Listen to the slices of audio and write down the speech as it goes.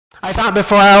I thought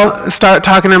before I start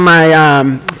talking in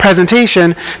my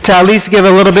presentation to at least give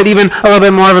a little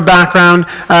bit more of a background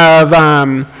of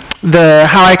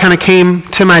how I kind of came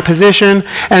to my position,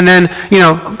 and then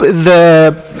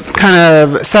the kind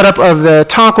of setup of the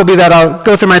talk will be that I'll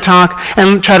go through my talk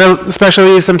and try to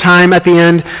especially leave some time at the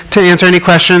end to answer any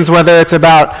questions, whether it's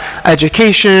about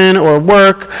education or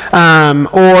work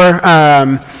or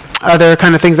other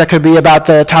kind of things that could be about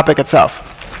the topic itself.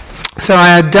 So I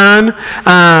had done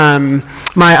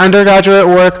my undergraduate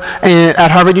work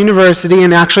at Harvard University,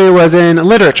 and actually it was in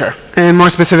literature, and more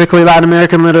specifically Latin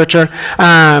American literature,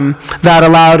 that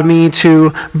allowed me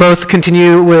to both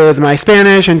continue with my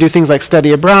Spanish and do things like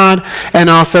study abroad, and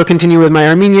also continue with my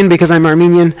Armenian because I'm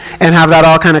Armenian, and have that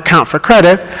all kind of count for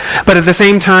credit. But at the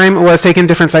same time was taking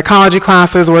different psychology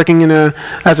classes, working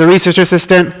as a research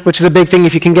assistant, which is a big thing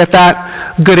if you can get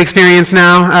that good experience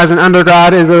now as an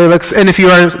undergrad. It really looks, and if you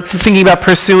are thinking about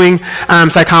pursuing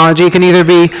psychology, it can either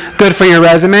be good for your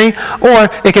resume, or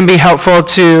it can be helpful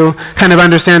to kind of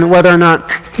understand whether or not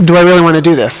do I really want to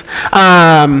do this.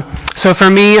 So for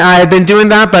me, I had been doing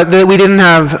that, but we didn't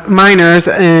have minors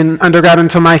in undergrad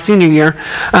until my senior year.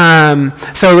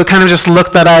 So it kind of just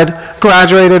looked that I'd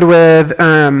graduated with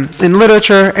in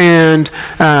literature and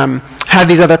had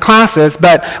these other classes,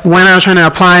 but when I was trying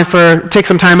to take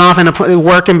some time off and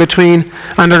work in between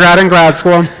undergrad and grad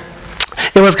school,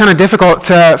 it was kind of difficult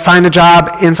to find a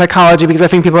job in psychology because I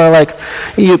think people are like,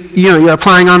 you're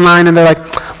applying online and they're like,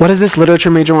 what does this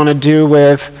literature major want to do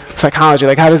with psychology?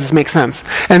 Like, how does this make sense?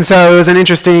 And so it was an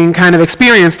interesting kind of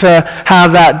experience to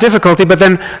have that difficulty, but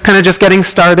then kind of just getting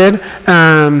started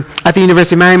at the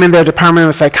University of Miami, their Department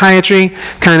of Psychiatry,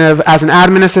 kind of as an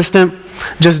admin assistant,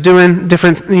 just doing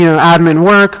different admin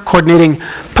work, coordinating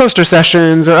poster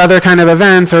sessions or other kind of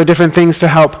events or different things to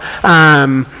help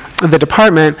the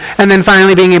department, and then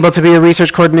finally being able to be a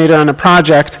research coordinator on a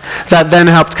project that then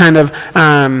helped kind of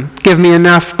give me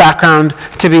enough background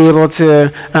to be able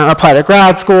to apply to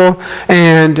grad school,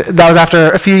 and that was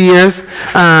after a few years,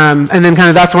 and then kind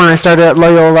of that's when I started at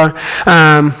Loyola,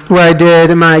 where I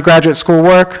did my graduate school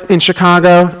work in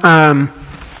Chicago,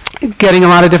 getting a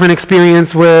lot of different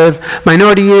experience with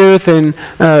minority youth and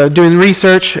doing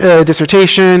research,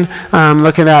 dissertation,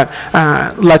 looking at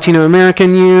Latino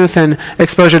American youth and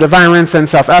exposure to violence and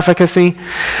self-efficacy.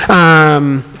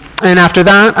 And after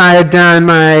that, I had done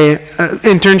my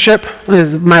internship. It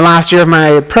was my last year of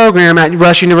my program at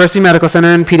Rush University Medical Center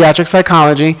in Pediatric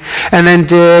Psychology, and then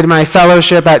did my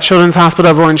fellowship at Children's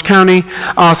Hospital of Orange County,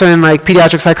 also in like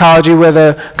pediatric psychology with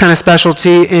a kind of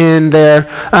specialty in their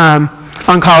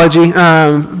Oncology,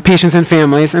 patients and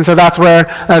families, and so that's where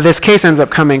this case ends up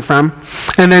coming from.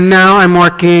 And then now I'm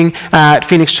working at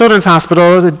Phoenix Children's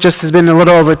Hospital. It just has been a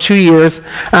little over 2 years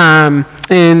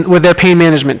with their pain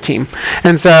management team.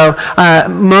 And so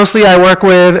mostly I work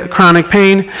with chronic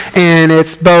pain, and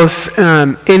it's both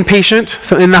inpatient,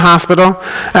 so in the hospital,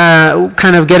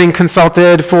 kind of getting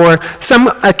consulted for some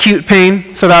acute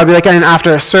pain, so that would be like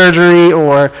after a surgery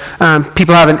or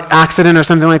people have an accident or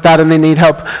something like that and they need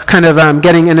help kind of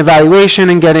getting an evaluation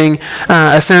and getting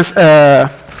a sense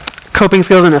coping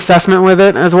skills and assessment with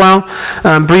it as well,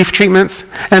 brief treatments,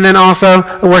 and then also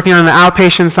working on the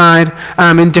outpatient side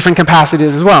in different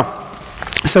capacities as well.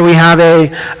 So we have a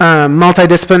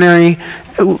multidisciplinary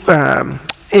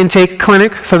intake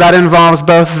clinic, so that involves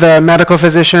both the medical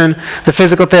physician, the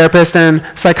physical therapist, and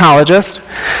psychologist.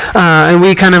 And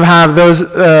we kind of have those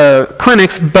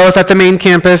clinics both at the main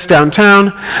campus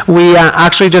downtown. We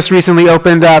actually just recently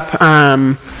opened up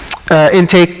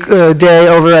intake day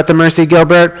over at the Mercy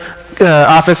Gilbert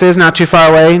offices not too far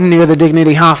away near the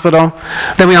Dignity Hospital.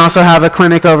 Then we also have a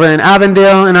clinic over in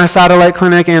Avondale in our satellite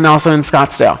clinic, and also in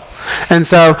Scottsdale. And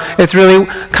so it's really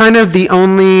kind of the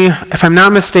only, if I'm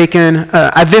not mistaken,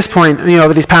 at this point,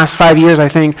 over these past 5 years, I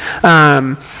think,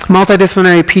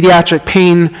 multidisciplinary pediatric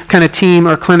pain kind of team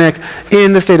or clinic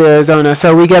in the state of Arizona.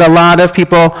 So we get a lot of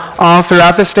people all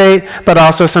throughout the state, but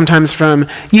also sometimes from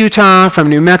Utah, from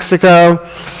New Mexico,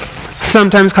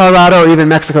 sometimes Colorado, or even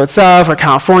Mexico itself, or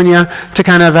California, to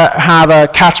kind of have a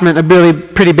catchment, a really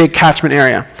pretty big catchment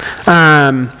area.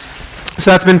 So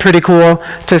that's been pretty cool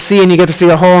to see, and you get to see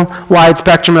a whole wide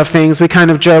spectrum of things. We kind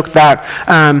of joke that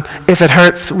if it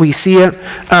hurts, we see it.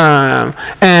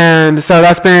 And so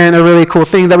that's been a really cool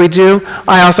thing that we do.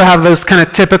 I also have those kind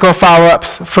of typical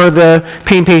follow-ups for the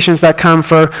pain patients that come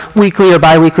for weekly or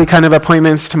bi-weekly kind of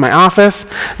appointments to my office,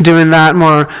 doing that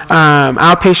more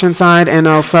outpatient side. And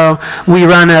also we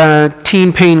run a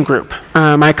teen pain group.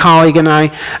 My colleague and I,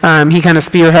 he kind of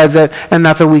spearheads it, and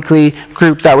that's a weekly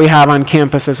group that we have on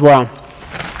campus as well.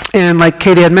 And like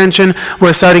Katie had mentioned,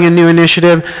 we're starting a new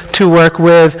initiative to work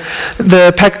with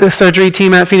the PEC surgery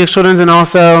team at Phoenix Children's and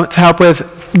also to help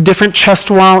with different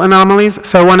chest wall anomalies.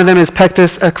 So one of them is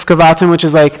pectus excavatum, which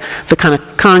is like the kind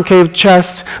of concave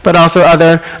chest, but also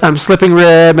other slipping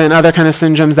rib and other kind of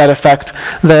syndromes that affect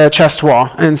the chest wall.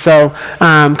 And so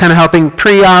kind of helping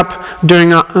pre-op,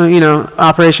 during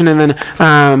operation, and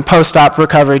then post-op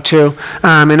recovery too,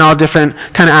 in all different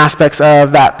kind of aspects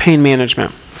of that pain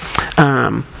management.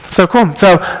 So cool.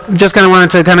 So just kind of wanted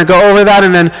to kind of go over that,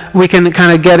 and then we can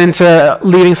kind of get into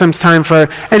leaving some time for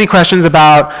any questions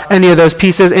about any of those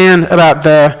pieces and about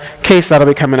the case that'll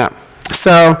be coming up.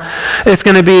 So it's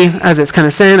going to be, as it's kind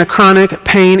of saying, a chronic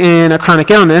pain and a chronic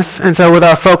illness. And so with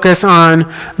our focus on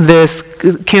this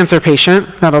cancer patient,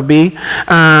 that'll be.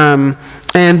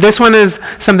 And this one is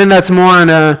something that's more on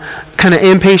a kind of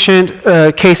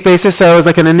inpatient case basis. So it was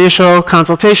like an initial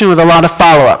consultation with a lot of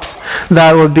follow-ups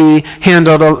that would be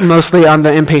handled mostly on the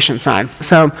inpatient side.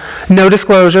 So no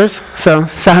disclosures, so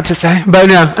sad to say, but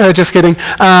no, just kidding.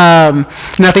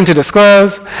 Nothing to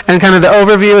disclose. And kind of the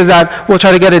overview is that we'll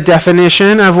try to get a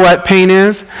definition of what pain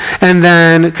is, and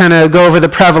then kind of go over the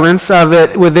prevalence of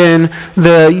it within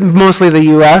mostly the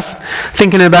US,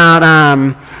 thinking about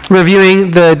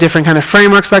reviewing the different kind of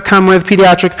frameworks that come with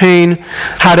pediatric pain,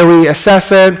 how do we assess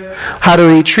it, how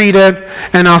do we treat it,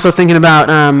 and also thinking about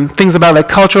things about like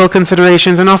cultural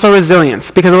considerations and also resilience,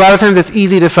 because a lot of times it's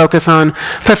easy to focus on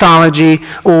pathology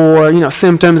or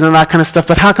symptoms and that kind of stuff,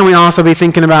 but how can we also be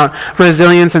thinking about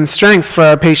resilience and strengths for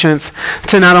our patients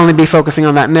to not only be focusing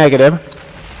on that negative.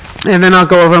 And then I'll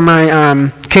go over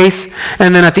my case,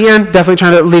 and then at the end, definitely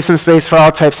trying to leave some space for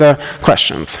all types of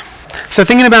questions. So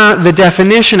thinking about the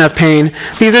definition of pain,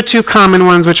 these are two common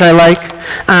ones which I like.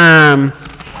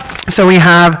 So we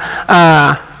have,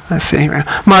 let's see here,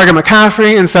 Margaret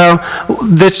McCaffrey, and so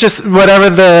this just whatever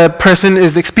the person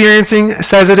is experiencing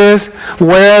says it is,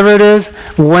 wherever it is,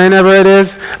 whenever it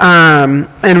is, and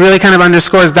really kind of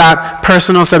underscores that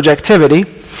personal subjectivity.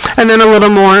 And then a little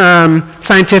more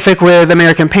scientific with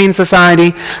American Pain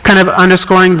Society, kind of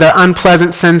underscoring the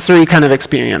unpleasant sensory kind of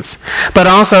experience. But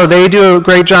also, they do a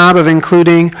great job of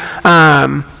including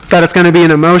that it's going to be an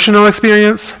emotional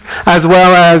experience, as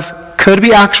well as could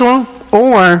be actual,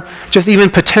 or just even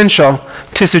potential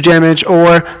tissue damage,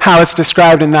 or how it's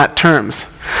described in that terms.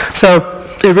 So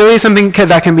it really is something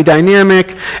that can be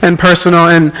dynamic and personal,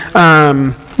 and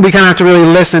we kind of have to really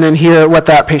listen and hear what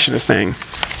that patient is saying.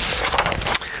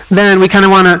 Then we kind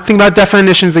of want to think about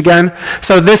definitions again.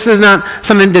 So this is not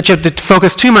something that you have to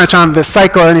focus too much on the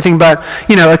cycle or anything, but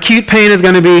acute pain is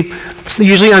going to be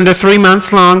usually under 3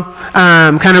 months long,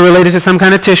 kind of related to some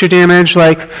kind of tissue damage,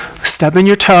 like stubbing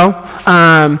your toe.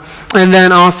 And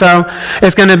then also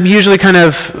it's going to usually kind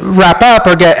of wrap up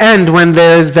or end when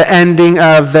there's the ending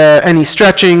of any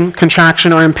stretching,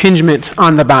 contraction, or impingement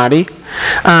on the body.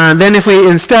 Then if we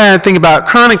instead think about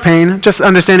chronic pain, just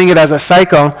understanding it as a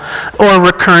cycle or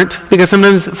recurrent, because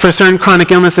sometimes for certain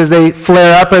chronic illnesses they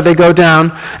flare up or they go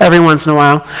down every once in a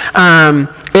while.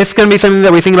 It's going to be something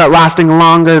that we think about lasting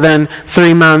longer than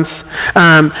 3 months.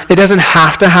 It doesn't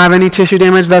have to have any tissue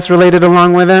damage that's related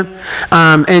along with it.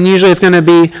 And usually it's going to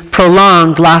be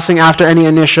prolonged, lasting after any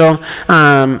initial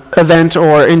event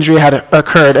or injury had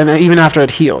occurred, and even after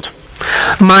it healed.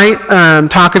 My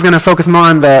talk is going to focus more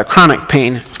on the chronic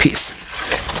pain piece.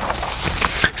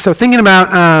 So thinking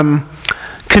about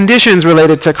conditions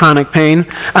related to chronic pain,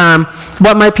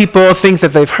 what might people think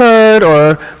that they've heard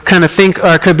or kind of think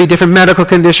or could be different medical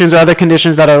conditions or other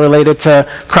conditions that are related to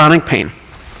chronic pain?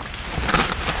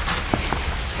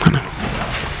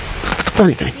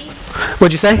 Anything.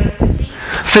 What'd you say?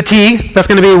 Fatigue. That's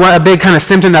going to be a big kind of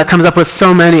symptom that comes up with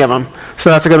so many of them. So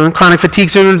that's a good one. Chronic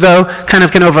fatigue syndrome, though, kind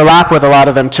of can overlap with a lot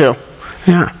of them, too.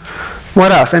 Yeah.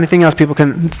 What else? Anything else people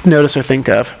can notice or think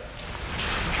of?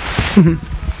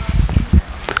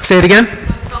 Say it again.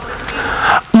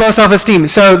 Low self-esteem.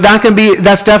 So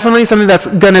that's definitely something that's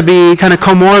going to be kind of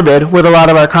comorbid with a lot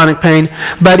of our chronic pain,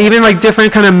 but even like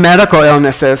different kind of medical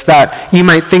illnesses that you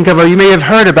might think of or you may have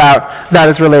heard about that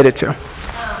is related to.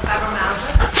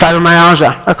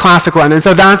 Fibromyalgia, a classic one. And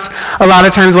so that's a lot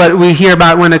of times what we hear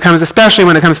about when it comes, especially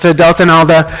when it comes to adults and all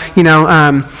the,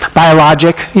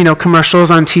 biologic,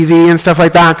 commercials on TV and stuff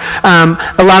like that.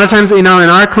 A lot of times, in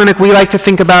our clinic, we like to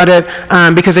think about it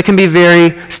because it can be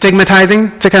very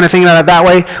stigmatizing to kind of think about it that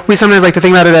way. We sometimes like to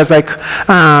think about it as like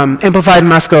amplified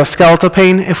musculoskeletal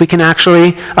pain. If we can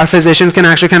our physicians can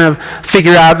actually kind of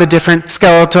figure out the different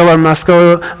skeletal or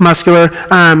muscular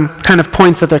kind of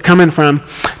points that they're coming from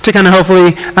to kind of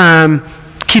hopefully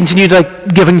continue to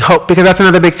like giving hope, because that's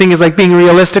another big thing, is like being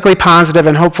realistically positive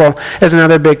and hopeful is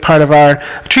another big part of our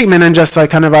treatment and just like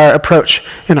kind of our approach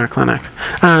in our clinic.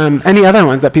 Any other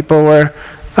ones that people were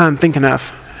thinking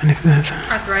of?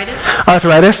 Arthritis.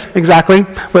 Arthritis, exactly.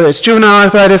 Whether it's juvenile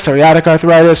arthritis, psoriatic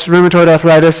arthritis, rheumatoid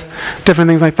arthritis, different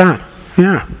things like that.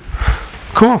 Yeah,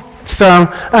 cool. So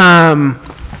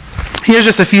here's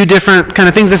just a few different kind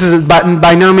of things. This is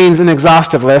by no means an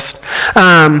exhaustive list.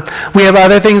 We have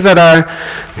other things that are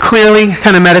clearly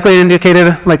kind of medically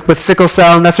indicated, like with sickle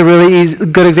cell. And that's a really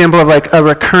good example of like a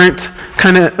recurrent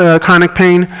kind of chronic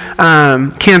pain.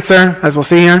 Cancer, as we'll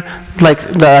see here, like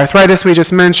the arthritis we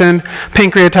just mentioned,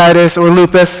 pancreatitis or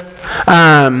lupus.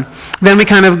 Then we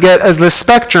kind of get as the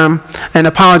spectrum, and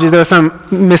apologies, there were some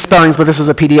misspellings, but this was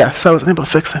a PDF, so I was able to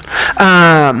fix it.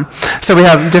 So we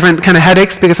have different kind of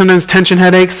headaches, because sometimes tension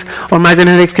headaches or migraine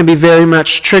headaches can be very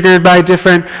much triggered by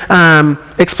different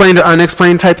explained or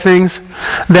unexplained type things.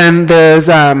 Then there's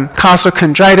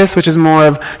costochondritis, which is more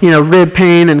of rib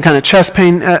pain and kind of chest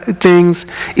pain things.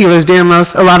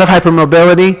 Ehlers-Danlos, a lot of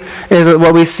hypermobility is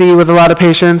what we see with a lot of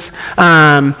patients.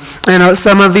 And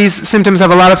some of these symptoms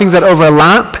have a lot of things that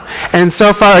overlap. And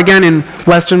so far, again, in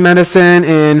Western medicine,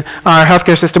 in our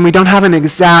healthcare system, we don't have an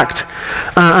exact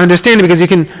understanding, because you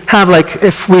can have, like,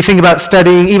 if we think about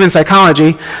studying even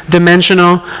psychology,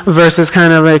 dimensional versus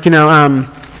kind of like,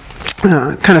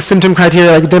 kind of symptom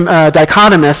criteria, like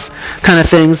dichotomous kind of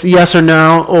things, yes or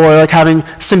no, or like having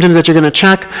symptoms that you're going to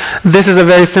check. This is a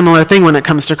very similar thing when it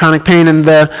comes to chronic pain and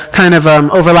the kind of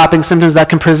overlapping symptoms that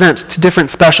can present to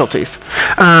different specialties.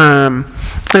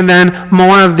 And then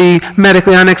more of the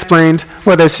medically unexplained,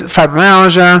 whether it's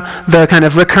fibromyalgia, the kind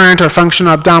of recurrent or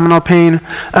functional abdominal pain.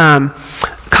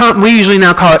 We usually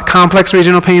now call it complex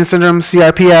regional pain syndrome,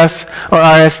 CRPS, or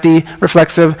RSD,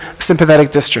 reflexive sympathetic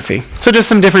dystrophy. So just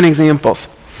some different examples.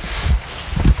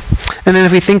 And then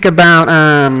if we think about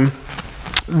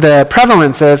the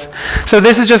prevalences, so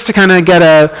this is just to kind of get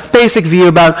a basic view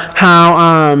about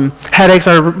how headaches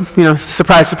are,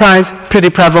 surprise, surprise, pretty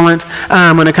prevalent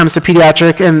when it comes to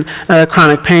pediatric and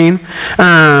chronic pain.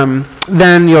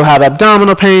 Then you'll have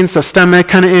abdominal pain, so stomach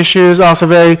kind of issues, also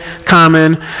very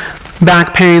common.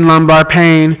 Back pain, lumbar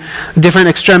pain, different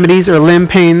extremities or limb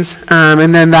pains,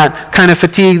 and then that kind of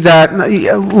fatigue that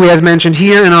we had mentioned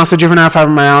here, and also juvenile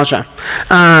fibromyalgia,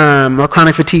 or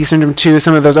chronic fatigue syndrome too,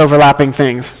 some of those overlapping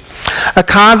things. A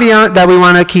caveat that we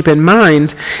want to keep in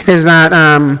mind is that,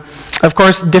 of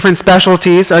course, different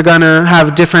specialties are going to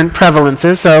have different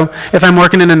prevalences. So if I'm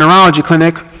working in a neurology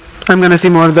clinic, I'm going to see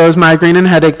more of those migraine and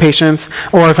headache patients,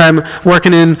 or if I'm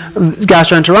working in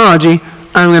gastroenterology,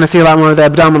 I'm going to see a lot more of the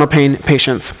abdominal pain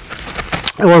patients.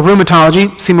 Or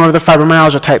rheumatology, see more of the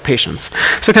fibromyalgia type patients.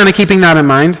 So kind of keeping that in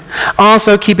mind.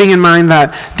 Also keeping in mind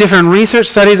that different research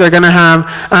studies are going to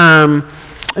have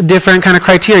different kind of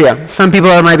criteria. Some people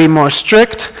might be more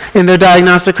strict in their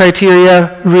diagnostic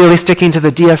criteria, really sticking to the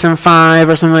DSM-5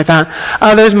 or something like that.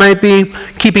 Others might be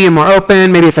keeping it more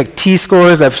open. Maybe it's like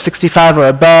T-scores of 65 or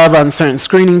above on certain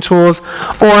screening tools,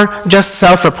 or just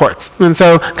self-reports. And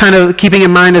so kind of keeping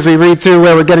in mind as we read through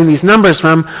where we're getting these numbers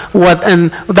from,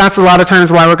 and that's a lot of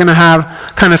times why we're going to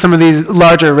have kind of some of these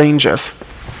larger ranges.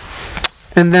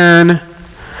 And then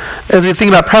as we think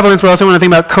about prevalence, we also want to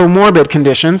think about comorbid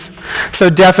conditions. So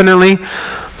definitely,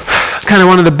 kind of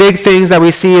one of the big things that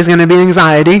we see is going to be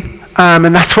anxiety.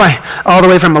 And that's why all the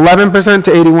way from 11%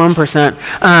 to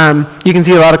 81%, you can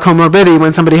see a lot of comorbidity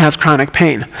when somebody has chronic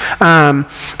pain.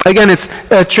 Again, it's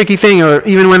a tricky thing, or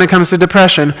even when it comes to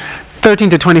depression,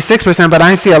 13 to 26%, but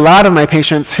I see a lot of my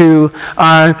patients who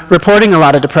are reporting a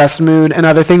lot of depressed mood and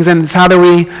other things, and how do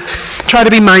we try to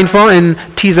be mindful and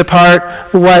tease apart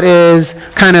what is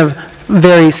kind of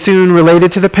very soon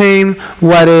related to the pain,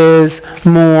 what is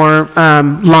more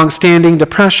long-standing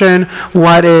depression,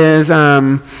 what is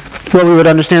what we would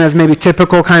understand as maybe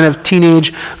typical kind of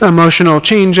teenage emotional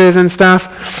changes and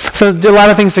stuff. So a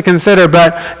lot of things to consider,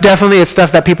 but definitely it's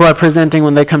stuff that people are presenting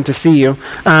when they come to see you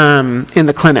in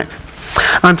the clinic.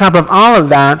 On top of all of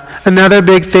that, another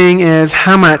big thing is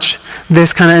how much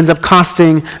this kind of ends up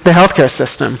costing the healthcare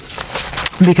system.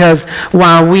 Because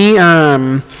while we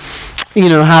have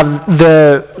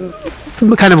the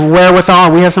kind of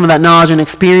wherewithal, we have some of that knowledge and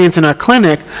experience in our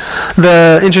clinic,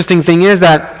 the interesting thing is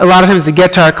that a lot of times to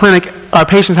get to our clinic, our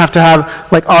patients have to have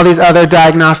like all these other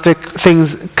diagnostic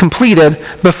things completed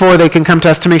before they can come to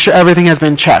us to make sure everything has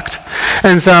been checked.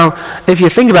 And so if you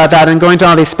think about that and going to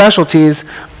all these specialties,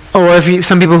 or if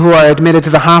some people who are admitted to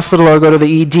the hospital or go to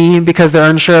the ED because they're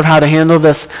unsure of how to handle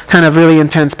this kind of really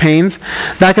intense pains,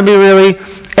 that can be really,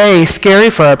 A, scary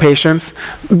for our patients,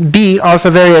 B, also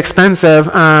very expensive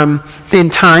in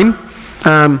time,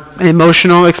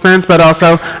 emotional expense, but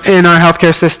also in our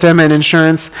healthcare system and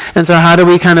insurance. And so how do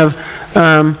we kind of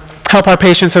help our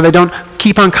patients so they don't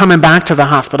keep on coming back to the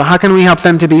hospital? How can we help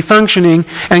them to be functioning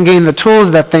and gain the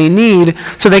tools that they need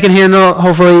so they can handle,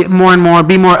 hopefully, more and more,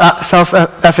 be more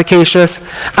self-efficacious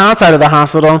outside of the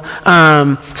hospital,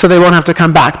 so they won't have to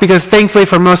come back? Because thankfully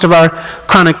for most of our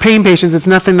chronic pain patients, it's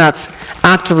nothing that's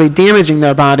actively damaging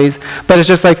their bodies, but it's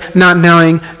just like not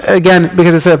knowing, again,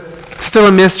 because it's still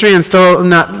a mystery and still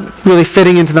not really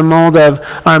fitting into the mold of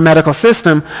our medical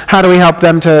system, how do we help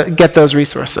them to get those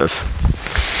resources?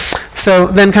 So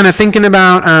then kind of thinking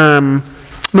about,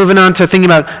 moving on to thinking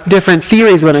about different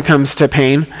theories when it comes to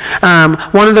pain.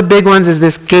 One of the big ones is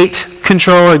this gait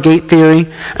control or gait theory,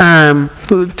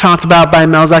 talked about by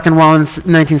Melzack and Wall in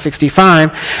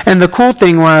 1965. And the cool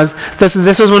thing was,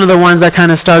 this was one of the ones that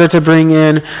kind of started to bring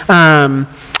in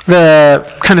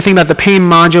the kind of thing about the pain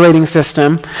modulating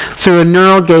system through a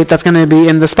neural gate that's going to be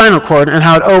in the spinal cord and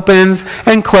how it opens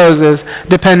and closes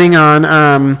depending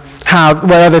on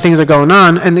what other things are going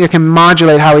on, and it can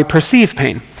modulate how we perceive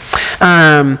pain.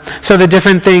 So the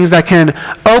different things that can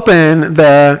open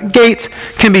the gate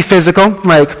can be physical,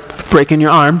 like breaking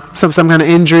your arm, some kind of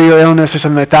injury or illness or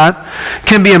something like that.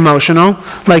 Can be emotional,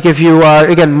 like if you are,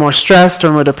 again, more stressed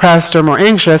or more depressed or more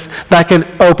anxious, that can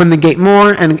open the gate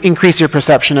more and increase your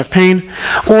perception of pain.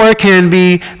 Or it can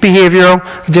be behavioral,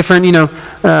 different,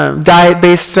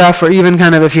 diet-based stuff, or even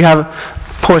kind of if you have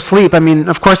poor sleep, I mean,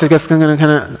 of course it's going to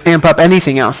kind of amp up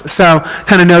anything else. So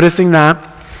kind of noticing that.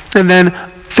 And then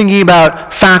thinking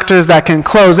about factors that can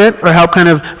close it or help kind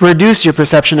of reduce your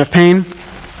perception of pain.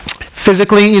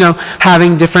 Physically,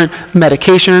 having different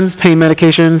medications, pain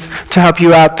medications to help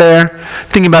you out there.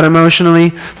 Thinking about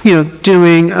emotionally,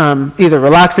 doing either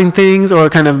relaxing things or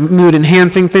kind of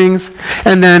mood-enhancing things.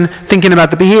 And then thinking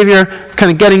about the behavior,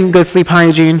 kind of getting good sleep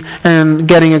hygiene and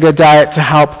getting a good diet to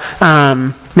help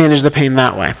manage the pain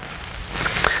that way.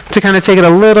 To kind of take it a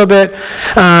little bit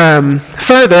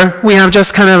further, we have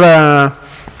just kind of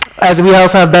as we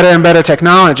also have better and better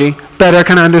technology, better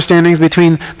kind of understandings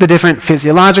between the different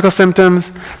physiological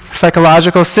symptoms,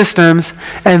 psychological systems,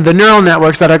 and the neural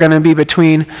networks that are going to be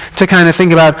between, to kind of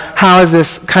think about how is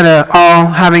this kind of all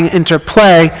having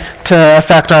interplay to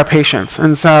affect our patients.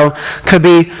 And so could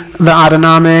be the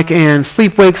autonomic and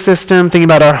sleep-wake system, thinking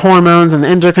about our hormones and the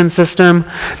endocrine system,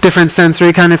 different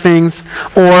sensory kind of things,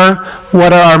 or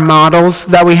what are our models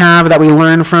that we have that we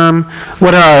learn from,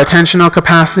 what are our attentional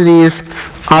capacities,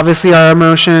 obviously our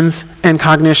emotions and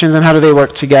cognitions, and how do they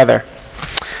work together.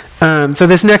 So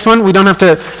this next one, we don't have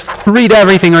to read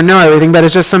everything or know everything, but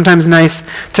it's just sometimes nice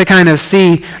to kind of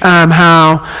see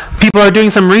how people are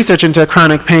doing some research into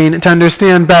chronic pain to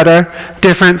understand better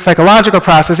different psychological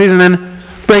processes, and then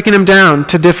breaking them down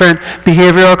to different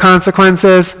behavioral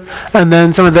consequences, and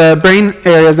then some of the brain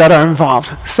areas that are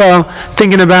involved. So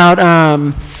thinking about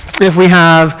if we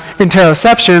have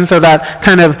interoception, so that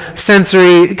kind of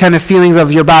sensory kind of feelings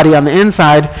of your body on the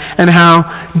inside, and how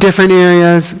different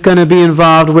areas going to be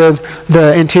involved with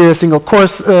the anterior single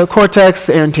cortex,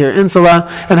 the anterior insula,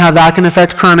 and how that can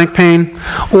affect chronic pain.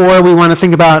 Or we want to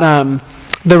think about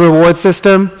the reward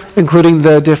system, including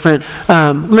the different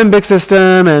limbic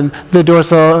system and the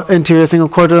dorsal anterior single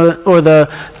cortex or the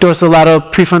dorsolateral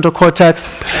prefrontal cortex,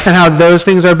 and how those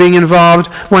things are being involved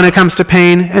when it comes to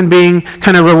pain and being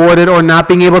kind of rewarded or not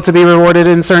being able to be rewarded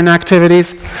in certain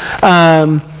activities.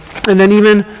 And then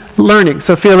even learning,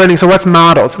 so fear learning, so what's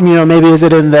modeled? Maybe is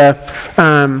it in the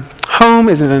home,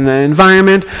 is it in the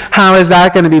environment? How is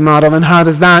that going to be modeled, and how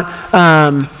does that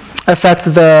affect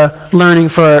the learning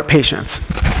for patients?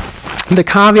 The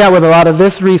caveat with a lot of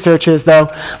this research is, though,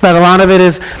 that a lot of it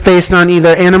is based on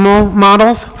either animal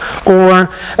models or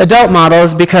adult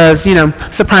models because,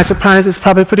 surprise, surprise, it's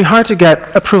probably pretty hard to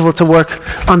get approval to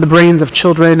work on the brains of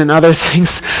children and other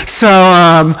things. So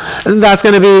that's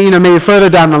going to be, maybe further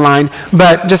down the line,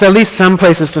 but just at least some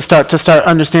places to start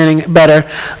understanding better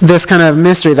this kind of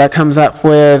mystery that comes up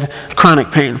with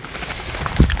chronic pain.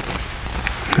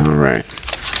 All right.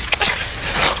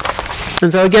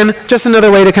 And so again, just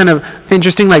another way to kind of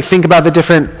think about the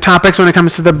different topics when it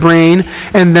comes to the brain,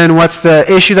 and then what's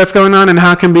the issue that's going on, and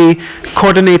how can we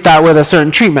coordinate that with a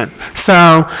certain treatment.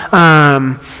 So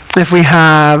if we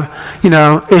have,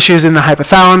 issues in the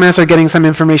hypothalamus or getting some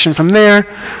information from there,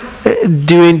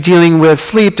 dealing with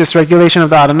sleep, dysregulation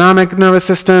of the autonomic nervous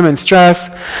system and stress,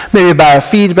 maybe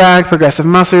biofeedback, progressive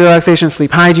muscle relaxation, sleep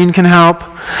hygiene can help.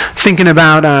 Thinking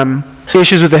about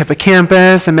issues with the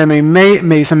hippocampus and memory,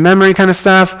 maybe some memory kind of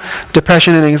stuff,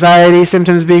 depression and anxiety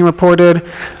symptoms being reported,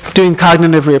 doing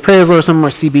cognitive reappraisal or some more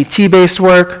CBT-based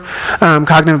work,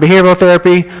 cognitive behavioral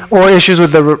therapy, or issues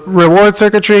with the reward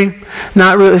circuitry,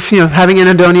 not really, having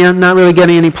anhedonia, not really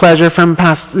getting any pleasure from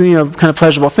past, kind of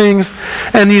pleasurable things,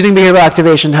 and using behavioral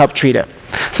activation to help treat it.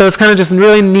 So it's kind of just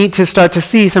really neat to start to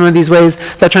see some of these ways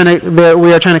that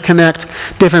we are trying to connect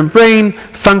different brain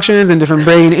functions and different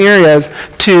brain areas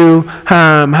to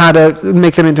how to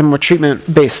make them into more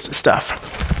treatment-based stuff.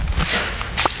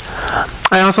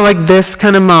 I also like this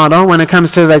kind of model when it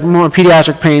comes to like more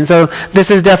pediatric pain. So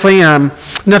this is definitely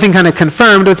nothing kind of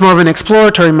confirmed. It's more of an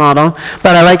exploratory model,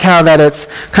 but I like how that it's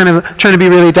kind of trying to be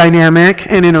really dynamic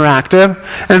and interactive.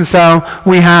 And so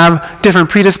we have different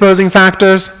predisposing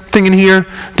factors thinking here,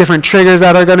 different triggers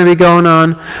that are going to be going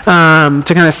on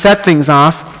to kind of set things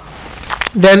off.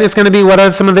 Then it's going to be what are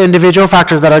some of the individual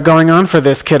factors that are going on for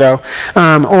this kiddo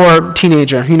or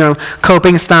teenager.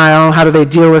 Coping style, how do they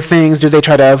deal with things? Do they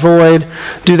try to avoid?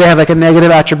 Do they have like a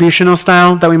negative attributional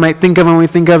style that we might think of when we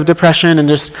think of depression and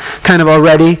just kind of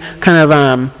already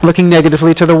looking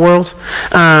negatively to the world?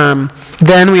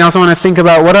 Then we also want to think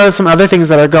about what are some other things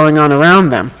that are going on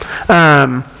around them.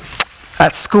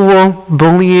 At school,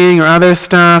 bullying or other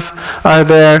stuff? Are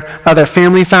there other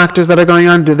family factors that are going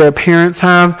on? Do their parents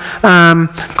have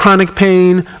chronic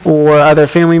pain or other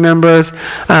family members?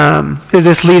 Is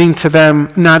this leading to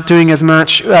them not doing as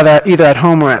much either at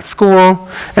home or at school?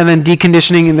 And then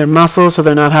deconditioning in their muscles so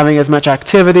they're not having as much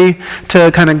activity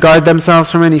to kind of guard themselves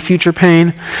from any future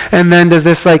pain? And then does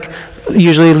this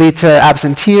usually lead to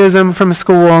absenteeism from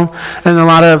school and a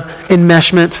lot of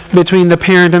enmeshment between the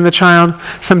parent and the child?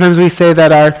 Sometimes we say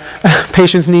that our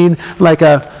patients need like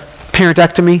a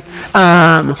parentectomy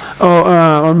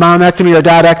or momectomy or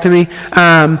dadectomy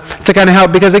to kind of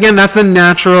help, because again, that's the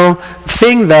natural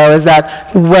thing though, is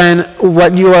that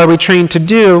what you are retrained to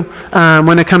do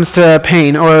when it comes to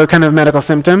pain or kind of medical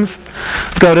symptoms,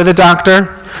 go to the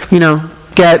doctor,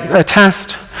 get a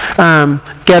test,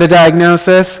 get a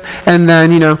diagnosis, and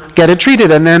then, get it treated,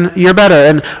 and then you're better.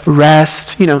 And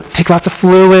rest, take lots of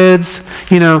fluids,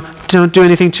 don't do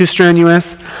anything too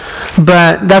strenuous.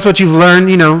 But that's what you've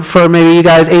learned, for maybe you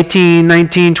guys 18,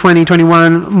 19, 20,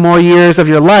 21 more years of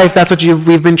your life. That's what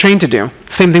we've been trained to do.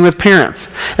 Same thing with parents.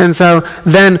 And so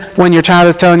then when your child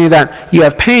is telling you that you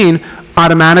have pain,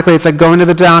 automatically it's like going to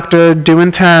the doctor,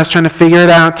 doing tests, trying to figure it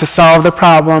out to solve the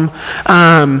problem.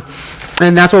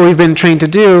 And that's what we've been trained to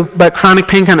do, but chronic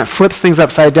pain kind of flips things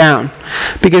upside down.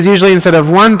 Because usually instead of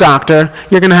one doctor,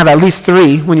 you're going to have at least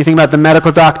three when you think about the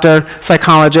medical doctor,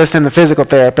 psychologist, and the physical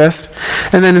therapist.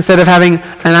 And then instead of having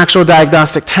an actual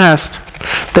diagnostic test,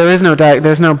 there's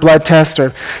no blood test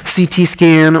or CT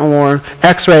scan or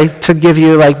X-ray to give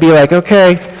you be like,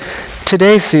 okay,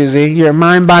 today, Susie, your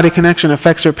mind-body connection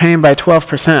affects your pain by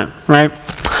 12%, right?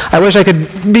 I wish I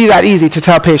could be that easy to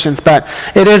tell patients, but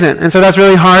it isn't. And so that's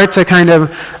really hard to kind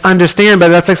of understand, but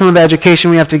that's like some of the education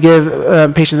we have to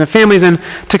give patients and families, and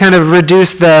to kind of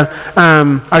reduce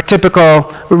our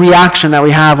typical reaction that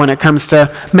we have when it comes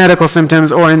to medical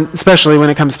symptoms, or especially when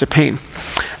it comes to pain.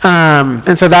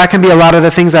 And so that can be a lot of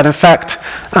the things that affect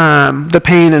the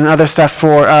pain and other stuff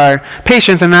for our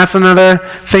patients, and that's another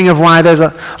thing of why there's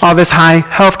all this high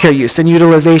healthcare use and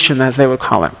utilization, as they would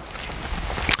call it.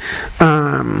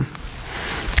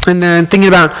 And then thinking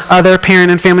about other parent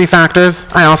and family factors,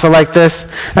 I also like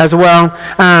this as well,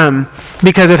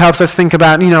 because it helps us think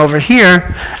about, over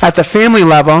here at the family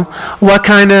level,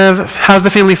 how's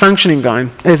the family functioning going?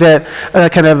 Is it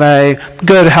kind of a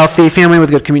good, healthy family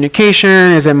with good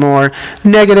communication? Is it more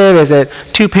negative? Is it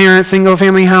two-parent,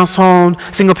 single-parent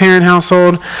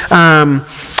household?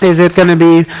 Is it going to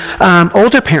be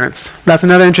older parents? That's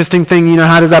another interesting thing.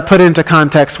 How does that put it into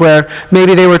context where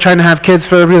maybe they were trying to have kids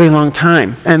for a really long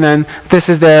time, and then this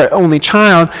is their only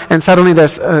child, and suddenly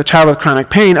there's a child with chronic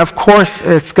pain? Of course,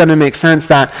 it's going to make sense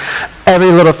that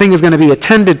every little thing is going to be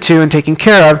attended to and taken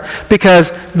care of,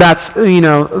 because that's,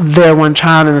 their one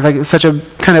child, and it's like such a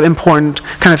kind of important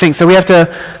kind of thing. So we have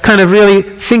to kind of really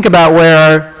think about where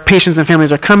our patients and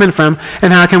families are coming from,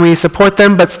 and how can we support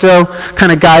them but still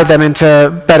kind of guide them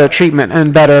into better treatment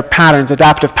and better patterns,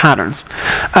 adaptive patterns.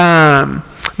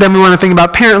 Then we want to think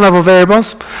about parent-level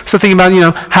variables. So thinking about,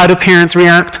 how do parents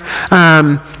react?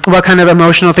 What kind of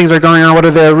emotional things are going on? What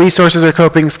are their resources or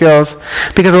coping skills?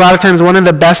 Because a lot of times one of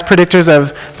the best predictors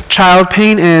of child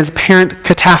pain is parent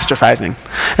catastrophizing.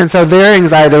 And so their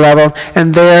anxiety level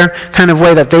and their kind of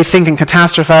way that they think and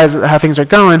catastrophize how things are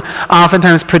going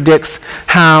oftentimes predicts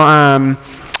how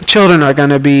children are going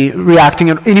to be reacting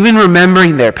and even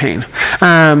remembering their pain.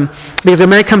 Because it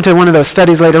might come to one of those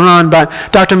studies later on, but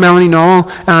Dr. Melanie Knoll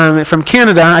from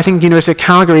Canada, I think University of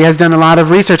Calgary, has done a lot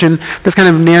of research in this kind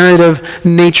of narrative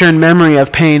nature and memory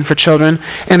of pain for children,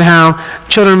 and how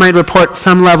children might report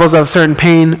some levels of certain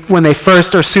pain when they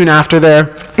first or soon after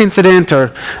their incident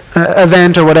or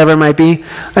event or whatever it might be.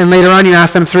 And later on, you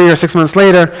ask them 3 or 6 months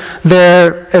later,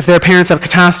 if their parents have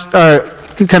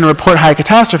kind of report high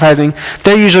catastrophizing,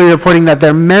 they're usually reporting that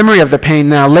their memory of the pain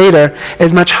now later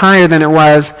is much higher than it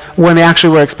was when they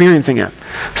actually were experiencing it.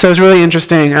 So it's really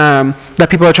interesting that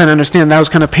people are trying to understand those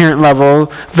kind of parent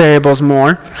level variables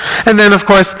more. And then, of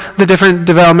course, the different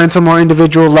developmental, more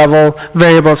individual level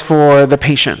variables for the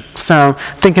patient. So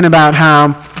thinking about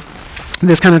how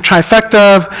this kind of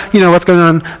trifecta of, what's going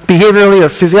on behaviorally or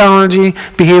physiology,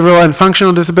 behavioral and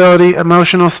functional disability,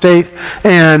 emotional state,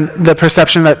 and the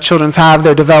perception that children have,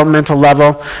 their developmental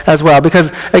level as well.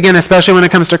 Because, again, especially when it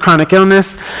comes to chronic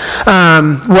illness,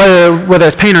 whether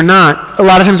it's pain or not, a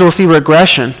lot of times we'll see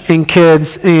regression in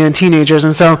kids and teenagers.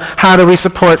 And so how do we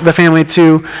support the family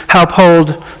to help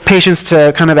hold patients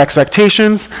to kind of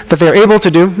expectations that they're able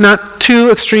to do, not too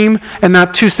extreme and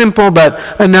not too simple,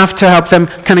 but enough to help them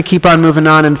kind of keep on moving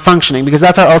on and functioning, because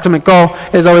that's our ultimate goal,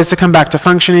 is always to come back to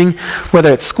functioning,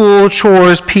 whether it's school,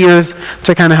 chores, peers,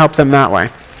 to kind of help them that way.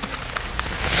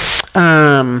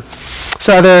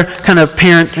 So other kind of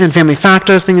parent and family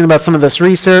factors, thinking about some of this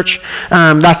research,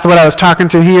 that's what I was talking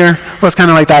to here, was kind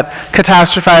of like that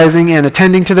catastrophizing and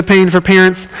attending to the pain for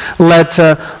parents led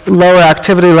to lower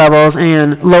activity levels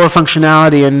and lower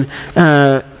functionality in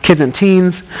kids and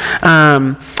teens.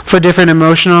 For different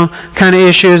emotional kind of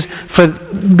issues, for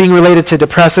being related to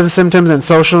depressive symptoms and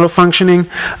social functioning,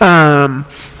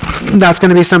 that's going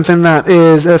to be something that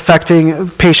is affecting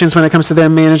patients when it comes to their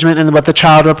management, and what the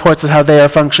child reports is how they are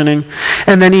functioning.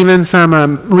 And then even some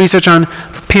research on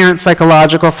parent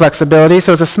psychological flexibility.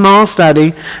 So it's a small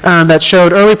study that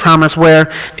showed early promise,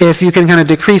 where if you can kind of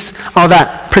decrease all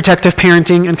that protective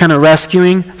parenting and kind of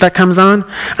rescuing that comes on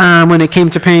when it came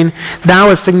to pain, that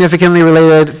was significantly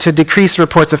related to decreased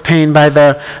reports of pain by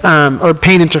or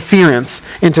pain interference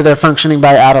into their functioning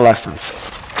by adolescents.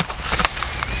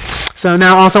 So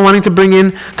now also wanting to bring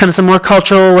in kind of some more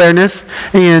cultural awareness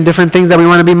and different things that we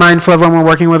want to be mindful of when we're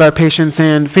working with our patients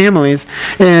and families,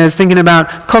 is thinking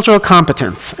about cultural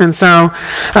competence. And so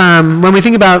when we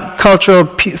think about cultural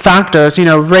factors,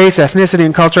 race, ethnicity,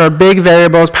 and culture are big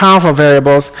variables, powerful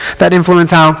variables that influence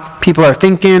how people are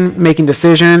thinking, making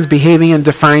decisions, behaving, and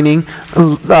defining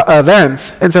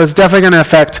events. And so it's definitely going to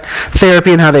affect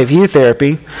therapy and how they view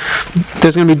therapy.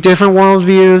 There's going to be different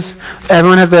worldviews.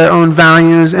 Everyone has their own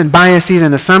values and biases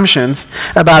and assumptions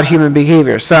about human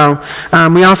behavior. So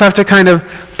we also have to kind of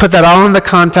put that all in the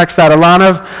context that a lot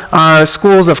of our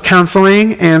schools of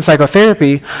counseling and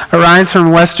psychotherapy arise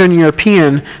from Western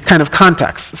European kind of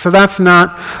contexts. So that's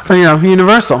not,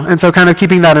 universal. And so kind of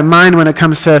keeping that in mind when it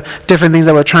comes to different things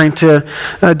that we're trying to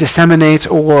disseminate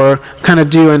or kind of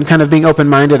do, and kind of being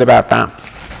open-minded about that.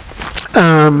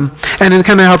 And it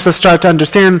kind of helps us start to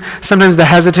understand sometimes the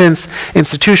hesitance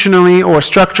institutionally or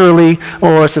structurally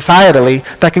or societally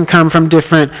that can come from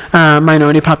different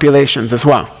minority populations as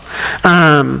well.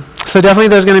 So definitely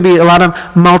there's going to be a lot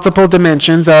of multiple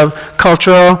dimensions of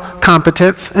cultural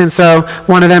competence. And so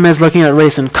one of them is looking at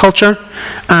race and culture,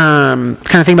 kind of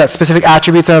thinking about specific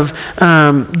attributes of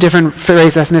different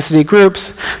race ethnicity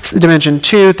groups. Dimension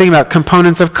 2, thinking about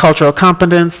components of cultural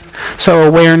competence, so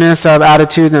awareness of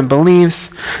attitudes and beliefs,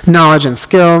 knowledge and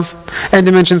skills. And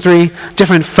dimension 3,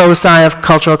 different foci of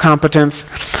cultural competence,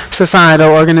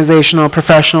 societal, organizational,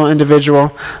 professional,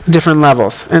 individual, different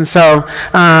levels. And so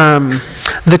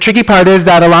the tricky part is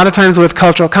that a lot of times with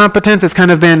cultural competence, it's kind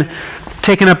of been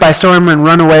taken up by storm and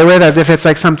run away with, as if it's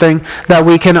like something that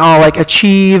we can all like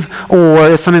achieve, or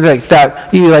it's something like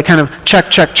that you like kind of check,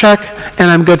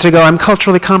 and I'm good to go. I'm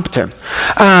culturally competent.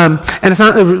 And it's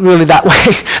not really that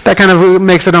way. That kind of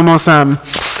makes it almost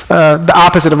the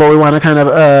opposite of what we want to kind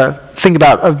of think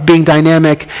about, of being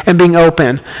dynamic and being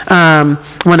open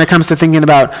when it comes to thinking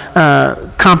about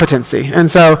competency. And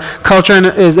so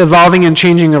culture is evolving and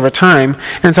changing over time.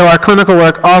 And so our clinical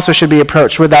work also should be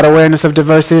approached with that awareness of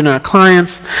diversity in our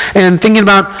clients, and thinking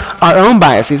about our own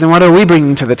biases and what are we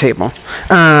bringing to the table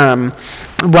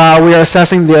while we are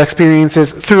assessing the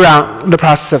experiences throughout the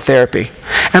process of therapy.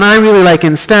 And I really like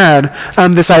instead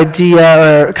this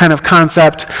idea or kind of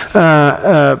concept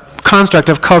construct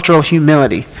of cultural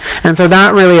humility. And so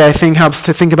that really, I think, helps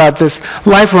to think about this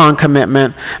lifelong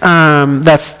commitment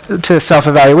that's to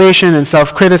self-evaluation and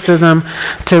self-criticism,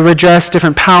 to redress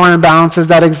different power imbalances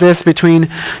that exist between,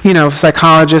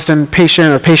 psychologist and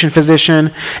patient or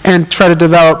patient-physician, and try to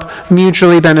develop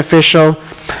mutually beneficial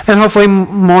and hopefully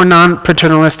more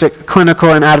non-paternalistic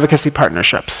clinical and advocacy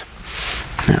partnerships.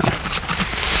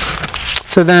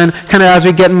 So then, kind of as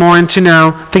we get more into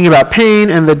now thinking about pain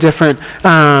and the different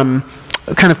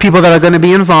kind of people that are going to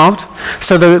be involved.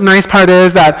 So the nice part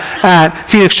is that at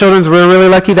Phoenix Children's, we're really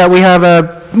lucky that we have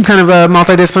a kind of a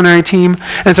multidisciplinary team,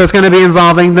 and so it's going to be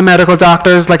involving the medical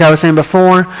doctors, like I was saying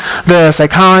before, the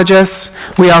psychologists.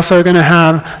 We also are going to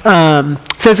have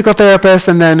physical therapists,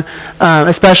 and then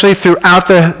especially throughout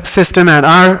the system at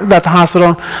the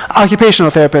hospital,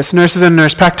 occupational therapists, nurses and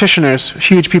nurse practitioners,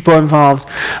 huge people involved,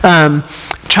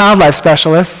 child life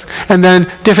specialists, and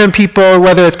then different people,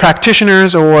 whether it's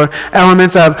practitioners or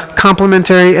elements of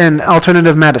complementary and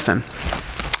alternative medicine.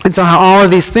 And so how all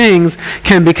of these things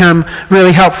can become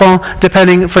really helpful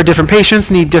depending for different patients,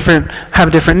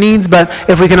 have different needs, but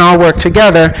if we can all work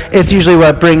together, it's usually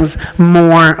what brings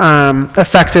more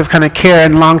effective kind of care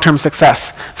and long-term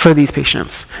success for these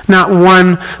patients. Not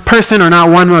one person or not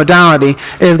one modality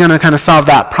is going to kind of solve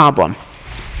that problem.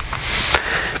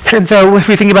 And so if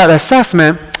we think about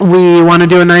assessment, we want to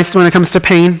do a nice, when it comes to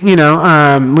pain, we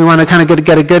want to kind of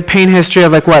get a good pain history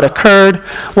of like what occurred,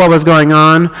 what was going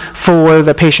on for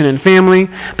the patient and family,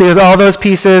 because all those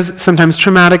pieces, sometimes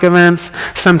traumatic events,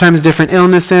 sometimes different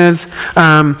illnesses,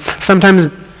 sometimes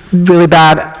really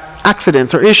bad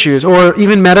accidents or issues, or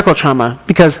even medical trauma,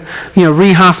 because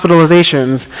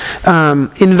rehospitalizations,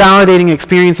 invalidating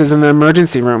experiences in the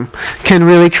emergency room can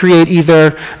really create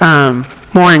either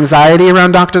more anxiety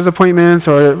around doctor's appointments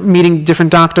or meeting different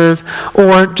doctors,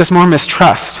 or just more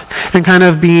mistrust, and kind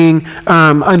of being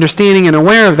understanding and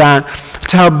aware of that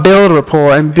to help build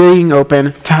rapport and being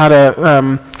open to how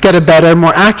to get a better,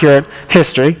 more accurate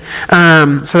history.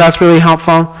 So that's really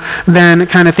helpful. Then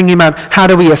kind of thinking about how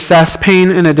do we assess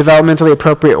pain in a developmentally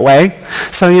appropriate way.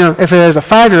 So, if there's a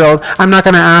 5-year-old, I'm not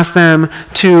going to ask them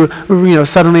to,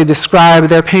 suddenly describe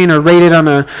their pain or rate it on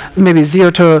a maybe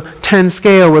 0 to 10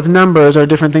 scale with numbers or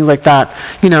different things like that.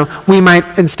 We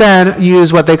might instead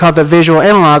use what they call the visual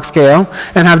analog scale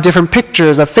and have different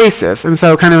pictures of faces. And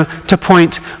so kind of to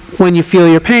point, when you feel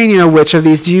your pain, which of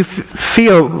these do you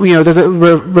feel, does it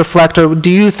reflect, or do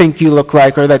you think you look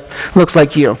like, or that looks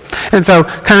like you? And so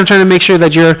kind of trying to make sure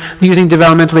that you're using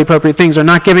developmentally appropriate things, or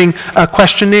not giving a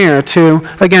questionnaire to,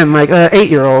 again, like an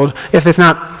 8-year-old if it's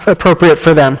not appropriate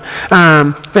for them,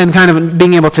 and kind of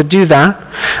being able to do that.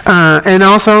 And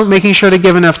also making sure to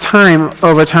give enough time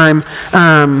over time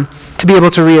to be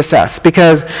able to reassess,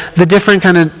 because the different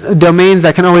kind of domains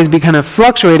that can always be kind of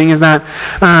fluctuating is that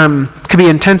could be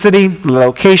intensity,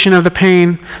 location of the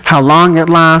pain, how long it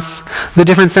lasts, the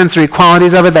different sensory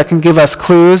qualities of it that can give us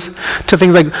clues to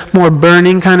things like more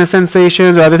burning kind of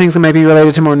sensations, or other things that might be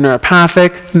related to more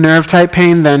neuropathic, nerve type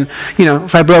pain than,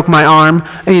 if I broke my arm,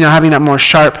 having that more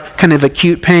sharp kind of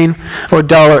acute pain or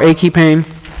dull or achy pain.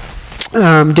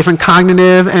 Different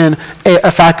cognitive and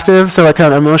affective, so like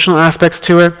kind of emotional aspects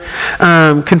to it,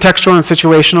 contextual and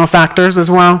situational factors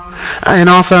as well, and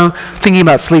also thinking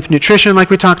about sleep nutrition like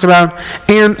we talked about,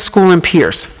 and school and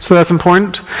peers, so that's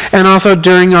important. And also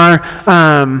during our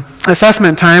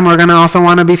assessment time, we're going to also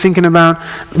want to be thinking about,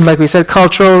 like we said,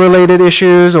 cultural related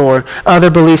issues or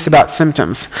other beliefs about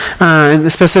symptoms,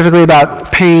 and specifically about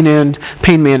pain and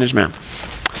pain management.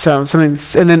 So something,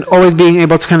 and then always being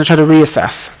able to kind of try to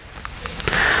reassess.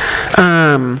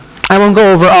 I won't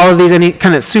go over all of these any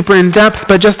kind of super in depth,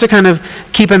 but just to kind of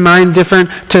keep in mind to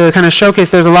kind of showcase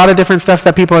there's a lot of different stuff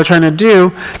that people are trying to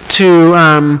do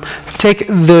to take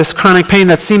this chronic pain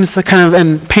that seems to kind of,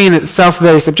 and pain itself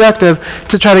very subjective,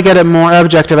 to try to get it more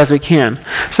objective as we can.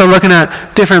 So looking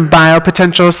at different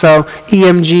biopotentials, so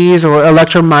EMGs or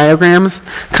electromyograms,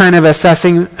 kind of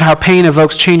assessing how pain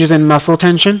evokes changes in muscle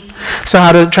tension. So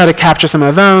how to try to capture some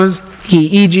of those.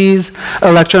 EEGs,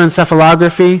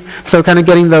 electroencephalography, so kind of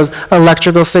getting those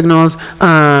electrical signals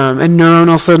and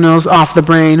neuronal signals off the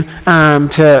brain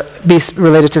to be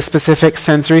related to specific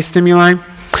sensory stimuli.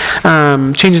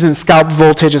 Changes in scalp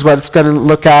voltage is what it's going to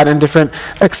look at in different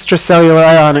extracellular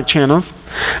ionic channels.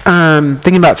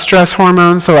 Thinking about stress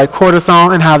hormones, so like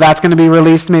cortisol, and how that's going to be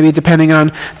released maybe depending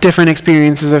on different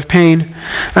experiences of pain.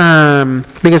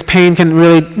 Because pain can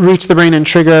really reach the brain and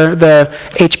trigger the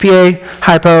HPA,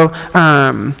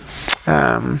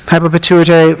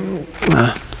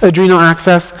 hypopituitary adrenal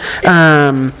axis,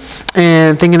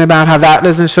 and thinking about how that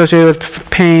is associated with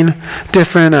pain,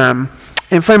 different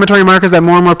inflammatory markers that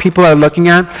more and more people are looking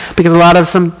at, because a lot of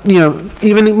some,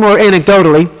 even more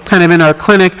anecdotally, kind of in our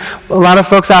clinic, a lot of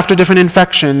folks after different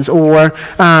infections or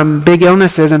big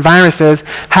illnesses and viruses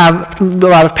have a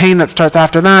lot of pain that starts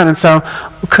after that. And so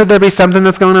could there be something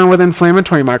that's going on with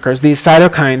inflammatory markers, these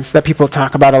cytokines that people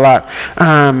talk about a lot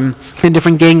in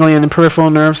different ganglion and peripheral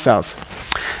nerve cells?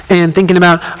 And thinking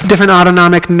about different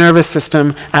autonomic nervous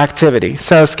system activity.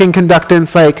 So skin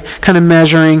conductance, like kind of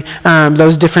measuring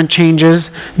those different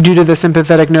changes due to the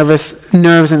sympathetic nerves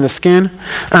in the skin,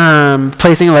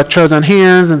 placing electrodes on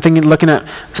hands and looking at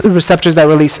receptors that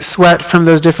release sweat from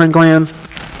those different glands.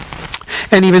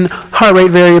 And even heart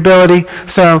rate variability,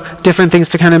 so different things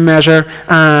to kind of measure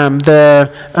how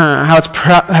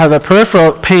the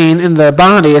peripheral pain in the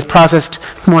body is processed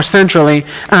more centrally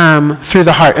through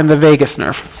the heart and the vagus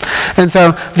nerve. And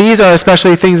so these are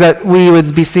especially things that we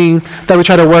would be seeing that we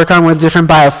try to work on with different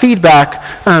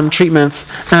biofeedback treatments,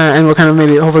 and we'll kind of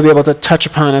maybe hopefully be able to touch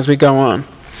upon as we go on.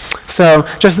 So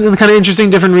just kind of interesting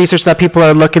different research that people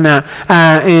are looking at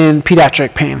in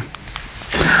pediatric pain.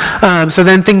 So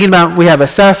then thinking about, we have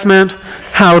assessment,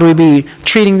 how would we be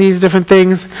treating these different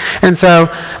things? And so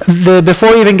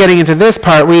before even getting into this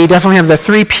part, we definitely have the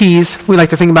 3 Ps we like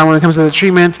to think about when it comes to the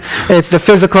treatment. It's the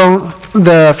physical,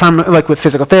 like with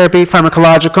physical therapy,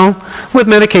 pharmacological, with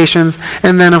medications,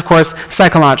 and then of course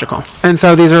psychological. And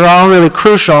so these are all really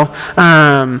crucial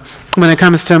when it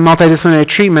comes to multidisciplinary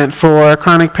treatment for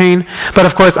chronic pain. But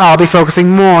of course, I'll be focusing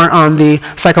more on the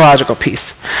psychological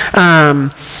piece.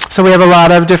 So we have a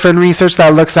lot of different research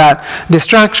that looks at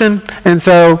distraction. And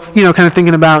so, kind of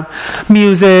thinking about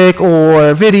music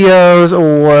or videos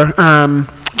or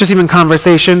just even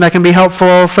conversation that can be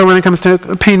helpful for when it comes to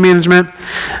pain management.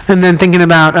 And then thinking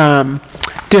about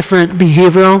different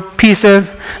behavioral pieces.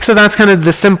 So that's kind of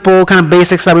the simple kind of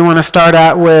basics that we want to start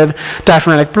at with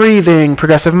diaphragmatic breathing,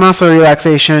 progressive muscle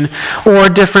relaxation, or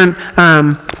different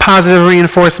positive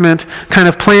reinforcement kind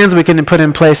of plans we can put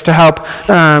in place to help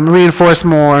reinforce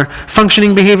more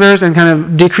functioning behaviors and kind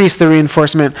of decrease the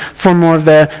reinforcement for more of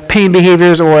the pain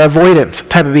behaviors or avoidant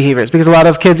type of behaviors. Because a lot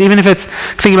of kids, even if it's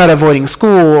thinking about avoiding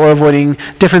school or avoiding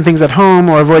different things at home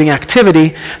or avoiding activity,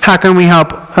 how can we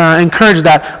help encourage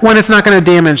that when it's not going to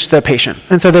damage the patient?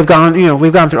 And so they've gone,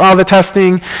 we've gone through all the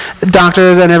testing,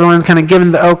 doctors and everyone's kind of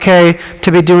given the okay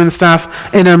to be doing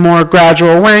stuff in a more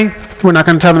gradual way. We're not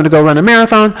going to tell them to go run a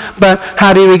marathon, but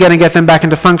how do we get them back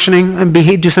into functioning and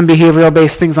do some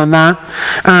behavioral-based things on that?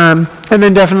 And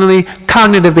then definitely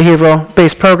cognitive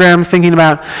behavioral-based programs, thinking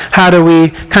about how do we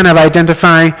kind of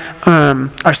identify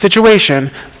our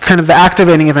situation, kind of the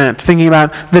activating event, thinking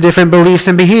about the different beliefs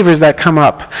and behaviors that come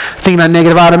up, thinking about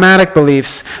negative automatic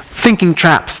beliefs, thinking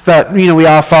traps that we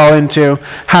all fall into.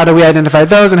 How do we identify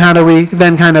those, and how do we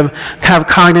then kind of have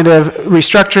cognitive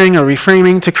restructuring or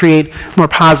reframing to create more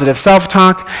positive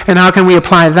self-talk, and how can we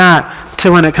apply that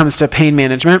to when it comes to pain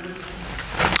management?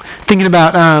 Thinking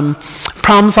about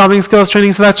problem-solving skills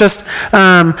training, so that's just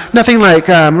nothing like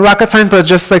rocket science, but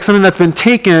just like something that's been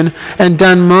taken and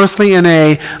done mostly in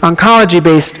a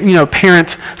oncology-based,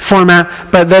 parent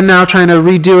format, but then now trying to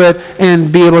redo it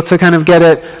and be able to kind of get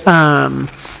it,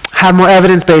 have more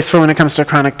evidence-based for when it comes to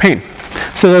chronic pain.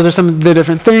 So those are some of the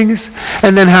different things.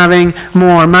 And then having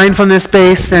more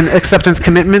mindfulness-based and acceptance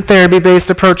commitment therapy-based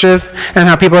approaches, and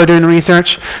how people are doing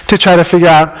research to try to figure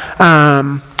out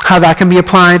how that can be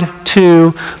applied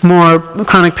to more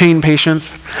chronic pain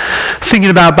patients.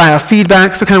 Thinking about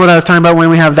biofeedback, so kind of what I was talking about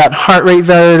when we have that heart rate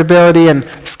variability and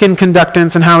skin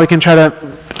conductance, and how we can try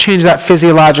to change that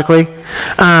physiologically.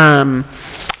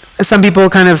 Some people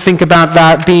kind of think about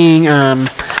that being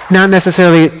not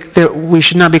necessarily that we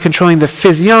should not be controlling the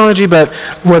physiology, but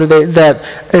that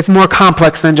it's more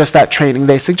complex than just that training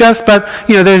they suggest. But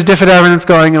there's different evidence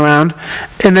going around.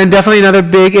 And then definitely another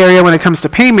big area when it comes to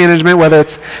pain management, whether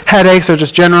it's headaches or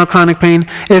just general chronic pain,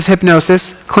 is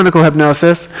hypnosis, clinical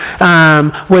hypnosis,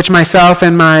 which myself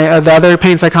and the other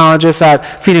pain psychologists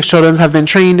at Phoenix Children's have been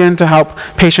trained in to help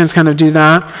patients kind of do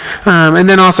that. And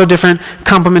then also different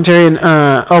complementary and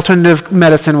alternative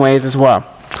medicine ways as well.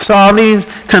 So all these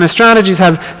kind of strategies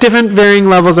have different varying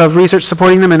levels of research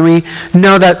supporting them, and we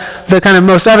know that the kind of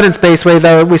most evidence-based way,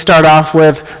 though, we start off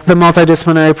with the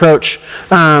multidisciplinary approach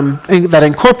that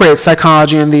incorporates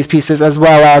psychology in these pieces, as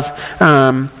well as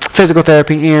physical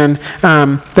therapy and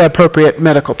the appropriate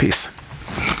medical piece.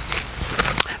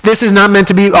 This is not meant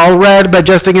to be all read, but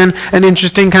just, again, an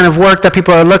interesting kind of work that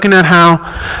people are looking at, how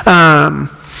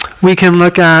we can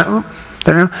look at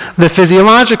the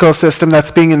physiological system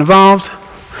that's being involved.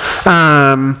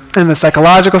 in the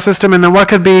psychological system, and then what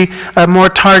could be a more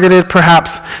targeted,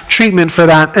 perhaps, treatment for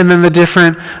that, and then the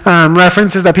different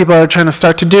references that people are trying to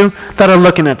start to do that are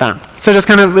looking at that. So just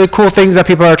kind of the cool things that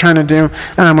people are trying to do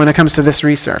when it comes to this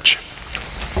research.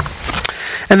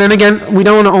 And then again, we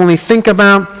don't want to only think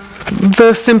about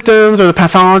the symptoms or the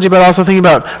pathology, but also think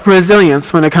about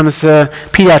resilience when it comes to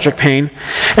pediatric pain.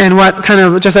 And what kind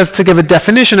of, just as to give a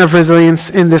definition of resilience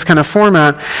in this kind of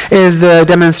format, is the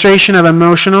demonstration of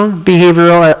emotional,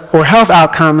 behavioral, or health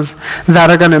outcomes that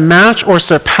are going to match or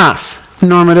surpass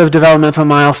normative developmental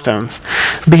milestones,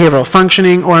 behavioral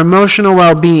functioning, or emotional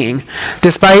well-being,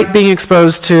 despite being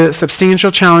exposed to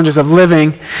substantial challenges of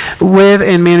living with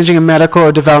and managing a medical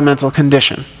or developmental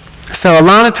condition. So a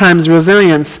lot of times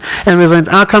resilience and resilient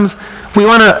outcomes, we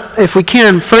want to, if we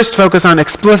can, first focus on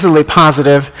explicitly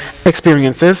positive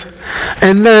experiences,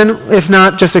 and then, if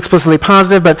not just explicitly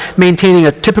positive, but maintaining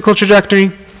a typical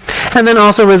trajectory. And then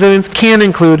also resilience can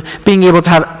include being able to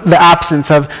have the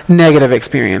absence of negative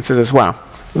experiences as well,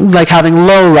 like having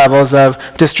low levels of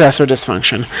distress or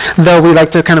dysfunction, though we like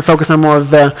to kind of focus on more of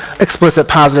the explicit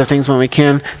positive things when we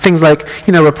can. Things like,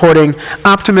 reporting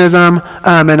optimism,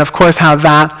 and of course how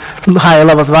that higher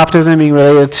levels of optimism being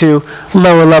related to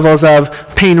lower levels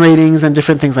of pain ratings and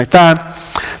different things like that.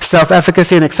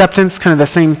 Self-efficacy and acceptance, kind of the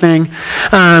same thing.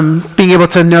 Being able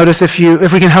to notice if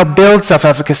we can help build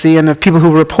self-efficacy, and if people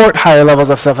who report higher levels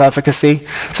of self-efficacy,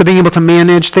 so being able to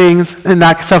manage things, and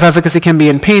that self-efficacy can be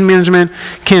in pain management,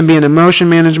 can be in emotion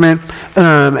management,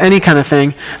 any kind of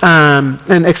thing.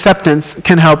 And acceptance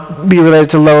can help be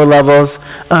related to lower levels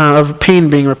of pain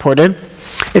being reported.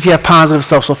 If you have positive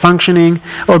social functioning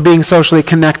or being socially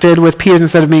connected with peers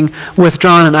instead of being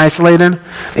withdrawn and isolated,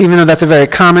 even though that's a very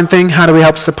common thing, how do we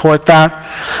help support that?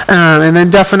 And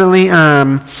then definitely,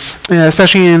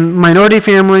 especially in minority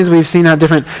families, we've seen how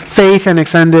different faith and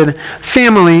extended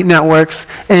family networks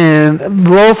and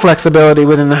role flexibility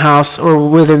within the house or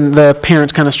within the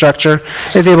parent kind of structure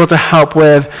is able to help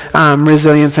with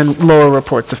resilience and lower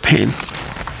reports of pain.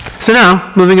 So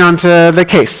now, moving on to the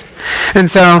case. And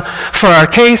so for our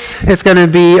case, it's going to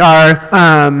be our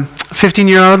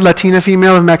 15-year-old Latina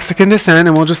female of Mexican descent,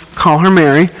 and we'll just call her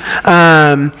Mary.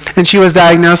 And she was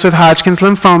diagnosed with Hodgkin's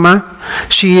lymphoma.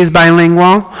 She is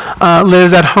bilingual,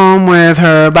 lives at home with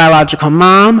her biological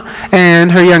mom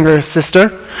and her younger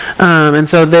sister. And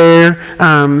so they're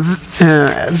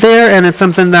there, and it's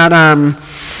something that...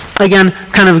 Again,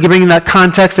 kind of bringing that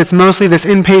context, it's mostly this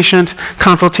inpatient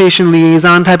consultation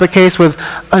liaison type of case with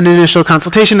an initial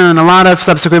consultation and then a lot of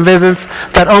subsequent visits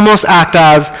that almost act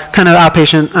as kind of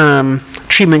outpatient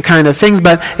treatment kind of things,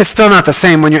 but it's still not the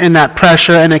same when you're in that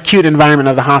pressure and acute environment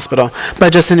of the hospital,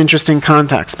 but just an interesting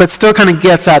context. But still kind of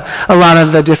gets at a lot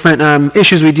of the different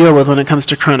issues we deal with when it comes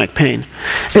to chronic pain,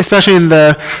 especially in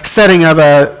the setting of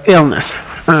an illness.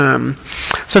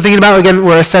 So thinking about, again,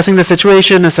 we're assessing the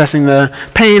situation, assessing the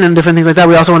pain and different things like that.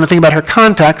 We also want to think about her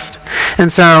context.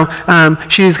 And so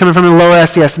she's coming from a lower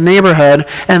SES neighborhood,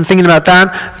 and thinking about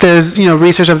that, there's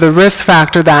research of the risk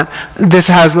factor that this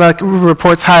has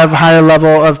reports have higher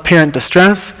level of parent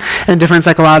distress and different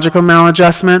psychological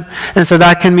maladjustment. And so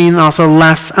that can mean also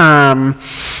less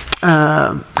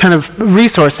kind of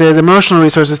resources, emotional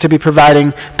resources to be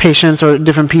providing patients or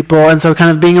different people, and so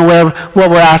kind of being aware of what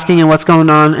we're asking and what's going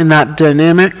on in that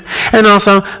dynamic. And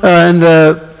also in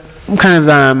the kind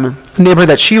of neighborhood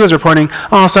that she was reporting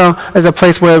also as a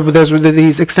place where there's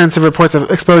these extensive reports of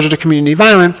exposure to community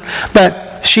violence, but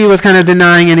she was kind of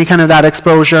denying any kind of that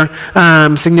exposure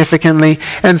significantly.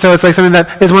 And so it's like something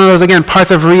that is one of those, again,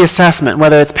 parts of reassessment,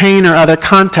 whether it's pain or other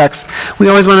contexts. We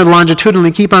always want to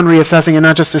longitudinally keep on reassessing and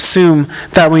not just assume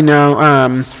that we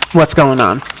know what's going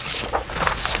on.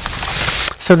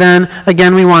 So then,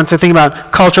 again, we want to think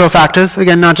about cultural factors,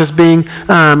 again, not just being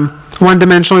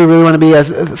one-dimensional. We really want to be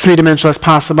as three-dimensional as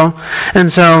possible.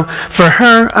 And so for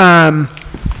her,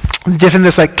 different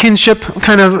this like kinship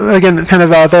kind of, again, kind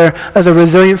of out there as a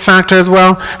resilience factor as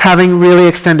well, having really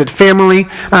extended family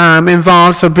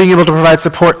involved, so being able to provide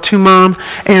support to mom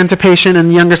and to patient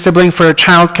and younger sibling for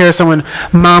childcare. So when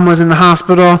mom was in the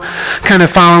hospital, kind of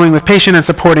following with patient and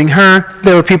supporting her,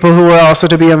 there were people who were also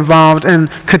to be involved and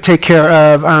could take care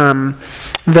of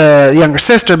the younger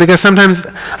sister, because sometimes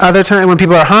other times when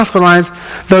people are hospitalized,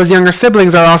 those younger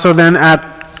siblings are also then at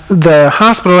the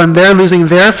hospital, and they're losing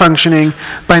their functioning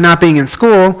by not being in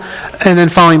school and then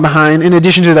falling behind, in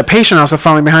addition to the patient also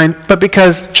falling behind, but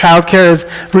because childcare is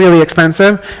really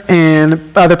expensive and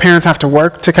other parents have to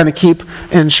work to kind of keep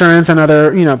insurance and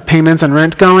other, payments and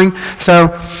rent going.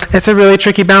 So it's a really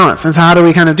tricky balance. And so how do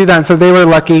we kind of do that? And so they were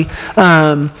lucky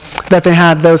that they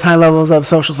had those high levels of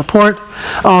social support.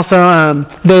 Also,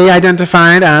 they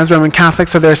identified as Roman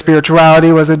Catholics, so their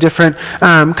spirituality was a different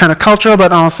kind of cultural,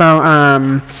 but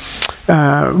also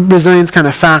resilience kind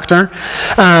of factor.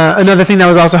 Another thing that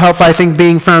was also helpful, I think,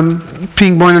 being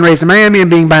born and raised in Miami and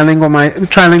being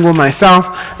trilingual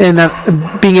myself, and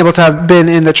that being able to have been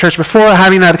in the church before,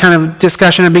 having that kind of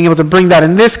discussion and being able to bring that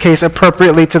in this case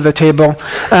appropriately to the table,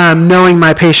 knowing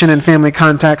my patient and family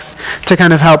context to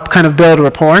kind of help kind of build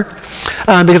rapport.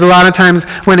 Because a lot of times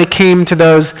when it came to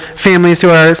those families who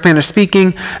are Spanish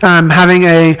speaking, having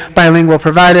a bilingual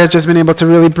provider has just been able to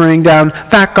really bring down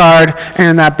that guard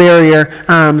and that barrier.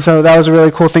 So that was a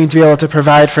really cool thing to be able to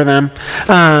provide for them.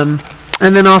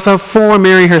 And then also for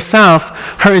Mary herself,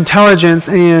 her intelligence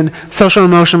and social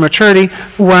emotional maturity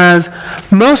was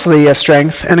mostly a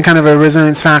strength and kind of a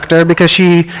resilience factor, because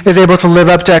she is able to live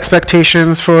up to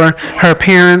expectations for her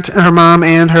parent, her mom,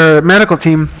 and her medical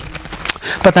team.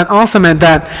 But that also meant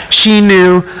that she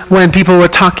knew when people were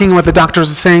talking, what the doctors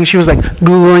were saying. She was like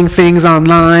Googling things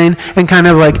online and kind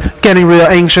of like getting real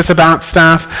anxious about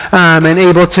stuff, and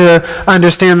able to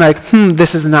understand like,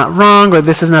 this is not wrong, or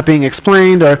this is not being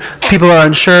explained, or people are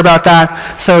unsure about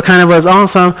that. So it kind of was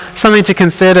also something to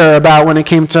consider about when it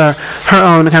came to her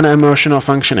own kind of emotional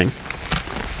functioning.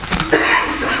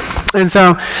 And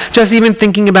so just even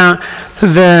thinking about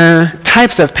the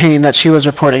types of pain that she was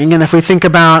reporting. Again, if we think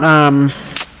about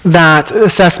that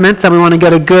assessment, that we want to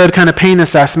get a good kind of pain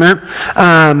assessment.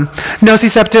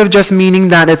 Nociceptive, just meaning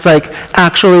that it's like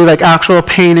actual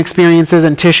pain experiences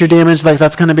and tissue damage, like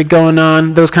that's going to be going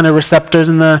on, those kind of receptors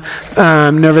in the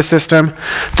nervous system.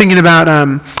 Thinking about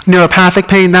neuropathic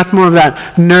pain, that's more of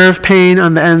that nerve pain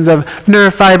on the ends of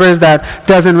nerve fibers that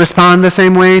doesn't respond the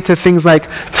same way to things like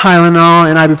Tylenol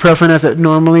and ibuprofen as it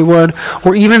normally would.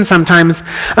 Or even sometimes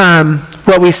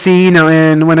what we see,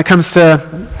 when it comes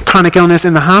to chronic illness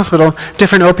in the hospital,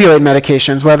 different opioid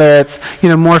medications, whether it's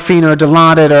morphine or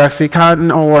Dilaudid or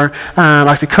Oxycontin or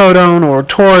oxycodone or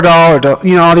Toradol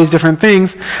or all these different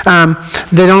things.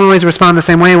 They don't always respond the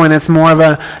same way when it's more of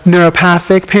a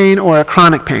neuropathic pain or a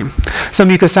chronic pain. So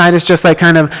mucositis, just like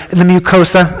kind of the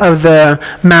mucosa of the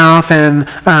mouth and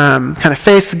kind of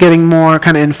face getting more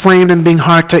kind of inflamed and being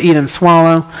hard to eat and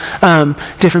swallow.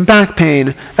 Different back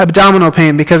pain, abdominal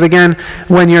pain, because again,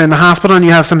 when you're in the hospital and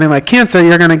you have something like cancer,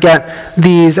 you're going to get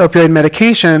these opioid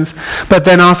medications, but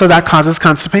then also that causes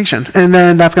constipation, and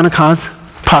then that's going to cause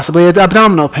possibly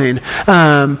abdominal pain.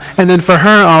 And then for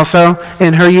her also,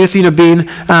 in her youth, being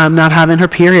not having her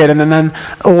period, and then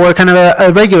or kind of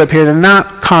a regular period, and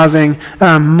not causing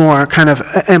more kind of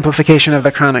amplification of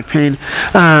the chronic pain.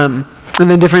 And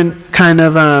then different kind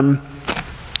of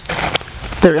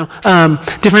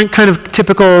different kind of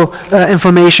typical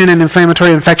inflammation and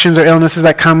inflammatory infections or illnesses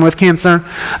that come with cancer.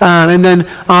 And then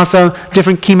also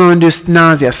different chemo-induced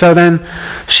nausea. So then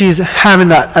she's having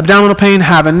that abdominal pain,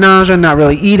 having nausea, not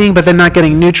really eating, but then not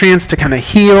getting nutrients to kind of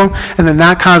heal, and then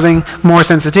that causing more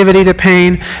sensitivity to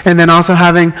pain, and then also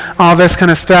having all this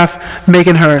kind of stuff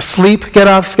making her sleep get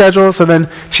off schedule, so then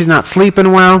she's not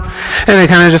sleeping well, and it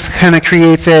kind of just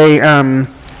creates a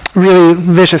really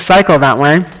vicious cycle that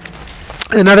way.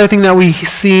 Another thing that we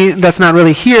see that's not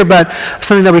really here, but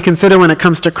something that we consider when it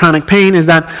comes to chronic pain, is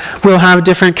that we'll have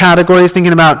different categories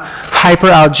thinking about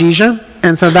hyperalgesia.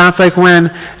 And so that's like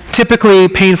when typically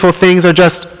painful things are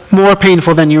just more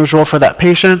painful than usual for that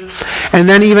patient. And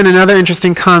then even another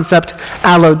interesting concept,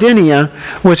 allodynia,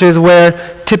 which is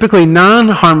where typically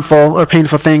non-harmful or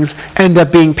painful things end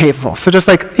up being painful. So just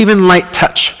like even light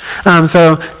touch.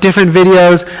 So different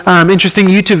videos, interesting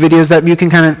YouTube videos that you can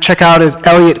kind of check out is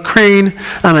Elliot Crane,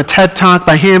 a TED Talk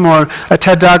by him, or a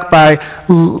TED Talk by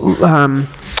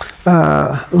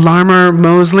Larmer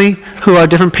Mosley, who are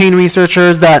different pain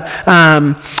researchers that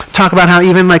talk about how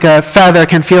even like a feather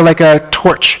can feel like a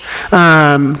torch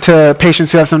to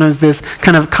patients who have sometimes this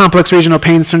kind of complex regional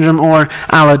pain syndrome or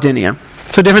allodynia.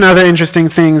 So different other interesting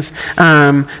things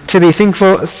to be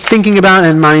thinking about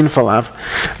and mindful of.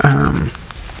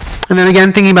 And then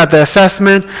again, thinking about the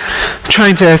assessment,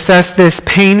 trying to assess this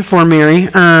pain for Mary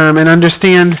and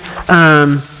understand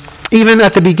even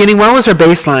at the beginning, what was her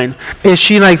baseline? Is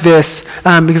she like this?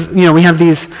 Because we have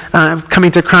these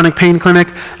coming to chronic pain clinic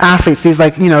athletes, these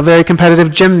like very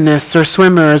competitive gymnasts or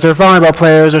swimmers or volleyball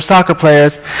players or soccer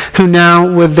players, who now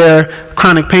with their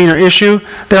chronic pain or issue,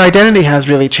 their identity has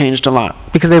really changed a lot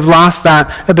because they've lost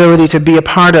that ability to be a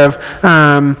part of,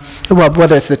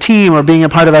 whether it's the team or being a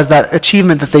part of as that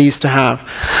achievement that they used to have.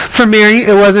 For Mary,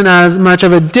 it wasn't as much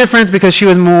of a difference because she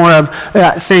was more of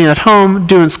staying at home,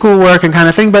 doing schoolwork and kind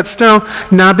of thing, but still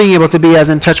not being able to be as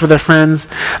in touch with her friends,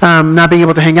 not being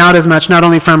able to hang out as much, not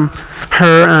only from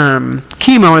her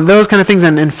chemo and those kind of things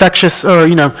and infectious or,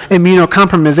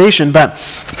 immunocompromisation, but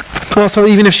also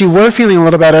even if she were feeling a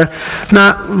little better,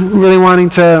 not really wanting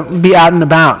to be out and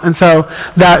about. And so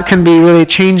that can be really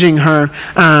changing her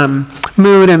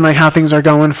mood and like how things are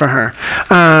going for her.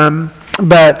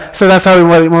 But so that's how we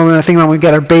want to think about when we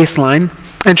get our baseline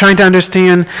and trying to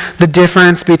understand the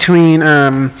difference between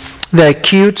the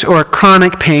acute or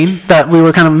chronic pain that we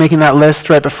were kind of making that list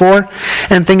right before,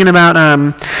 and thinking about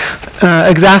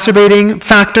exacerbating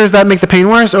factors that make the pain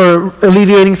worse or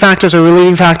alleviating factors or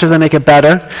relieving factors that make it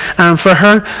better. For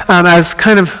her, as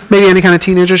kind of maybe any kind of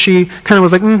teenager, she kind of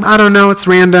was like, I don't know, it's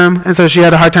random, and so she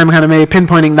had a hard time kind of maybe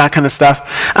pinpointing that kind of stuff.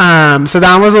 So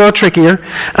that was a little trickier.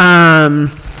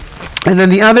 And then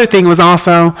the other thing was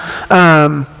also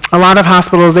a lot of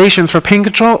hospitalizations for pain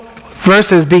control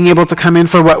versus being able to come in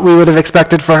for what we would have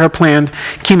expected for her planned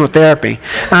chemotherapy.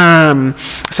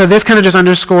 So this kind of just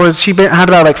underscores, she had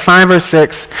about like 5 or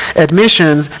 6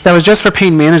 admissions that was just for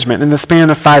pain management in the span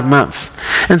of 5 months.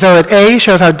 And so it A,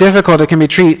 shows how difficult it can be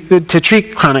to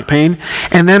treat chronic pain,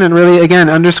 and then it really, again,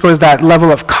 underscores that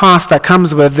level of cost that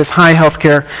comes with this high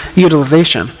healthcare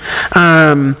utilization.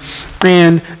 And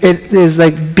it is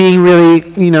like being really,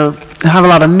 have a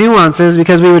lot of nuances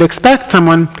because we would expect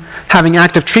someone having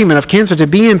active treatment of cancer to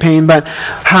be in pain, but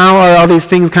how are all these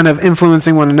things kind of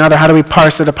influencing one another? How do we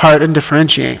parse it apart and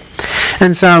differentiate?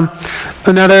 And so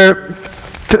another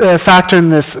factor in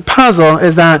this puzzle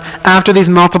is that after these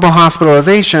multiple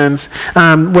hospitalizations,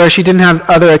 where she didn't have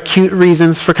other acute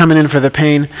reasons for coming in for the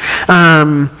pain,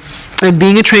 and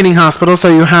being a training hospital, so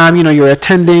you have, your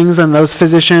attendings and those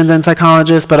physicians and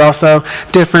psychologists, but also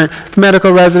different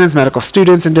medical residents, medical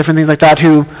students, and different things like that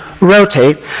who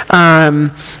rotate.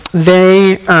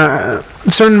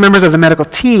 Certain members of the medical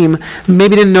team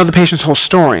maybe didn't know the patient's whole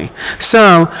story.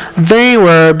 So they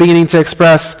were beginning to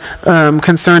express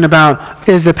concern about,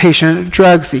 is the patient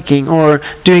drug seeking or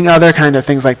doing other kind of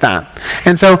things like that.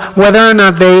 And so whether or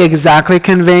not they exactly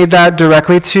conveyed that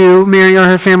directly to Mary or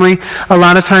her family, a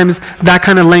lot of times that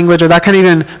kind of language or that kind of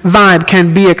even vibe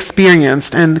can be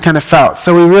experienced and kind of felt.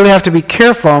 So we really have to be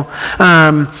careful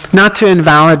not to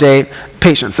invalidate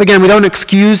patients. Again, we don't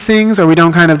excuse things or we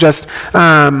don't kind of just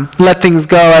let things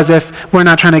go as if we're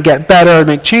not trying to get better or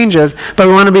make changes, but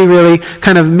we want to be really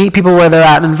kind of meet people where they're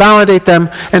at and validate them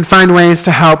and find ways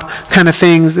to help kind of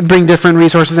things, bring different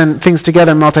resources and things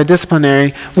together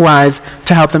multidisciplinary wise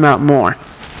to help them out more.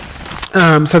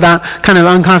 So that kind of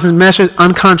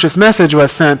unconscious message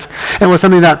was sent and was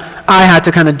something that I had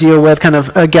to kind of deal with kind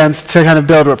of against to kind of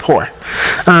build rapport.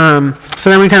 So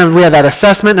then we had that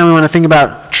assessment. Now we want to think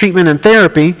about treatment and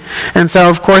therapy. And so,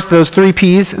 of course, those 3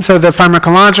 Ps. So the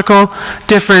pharmacological,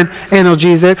 different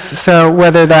analgesics. So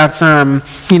whether that's, kind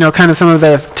of some of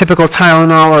the typical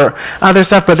Tylenol or other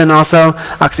stuff, but then also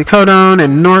oxycodone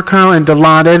and Norco and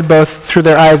Dilaudid, both through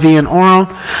their IV and oral.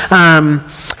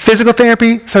 Physical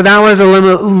therapy, so that was a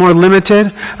little more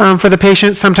limited for the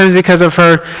patient, sometimes because of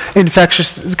her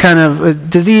infectious kind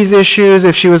of disease issues,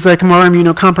 if she was like more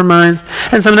immunocompromised,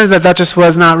 and sometimes that just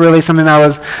was not really something that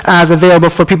was as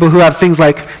available for people who have things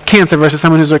like cancer versus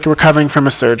someone who's like recovering from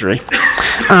a surgery.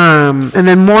 And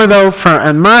then more though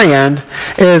on my end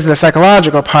is the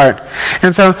psychological part.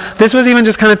 And so this was even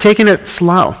just kind of taking it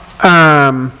slow.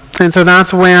 And so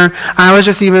that's where I was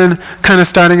just even kind of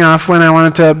starting off when I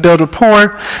wanted to build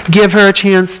rapport, give her a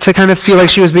chance to kind of feel like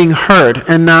she was being heard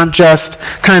and not just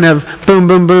kind of boom,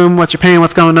 boom, boom, what's your pain,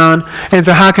 what's going on? And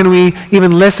so how can we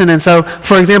even listen? And so,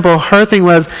 for example, her thing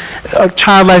was a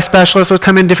child life specialist would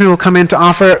come in, different people would come in to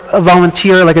offer a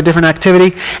volunteer, like a different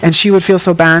activity, and she would feel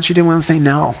so bad, she didn't want to say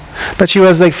no. But she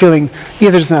was like feeling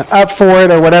either just not up for it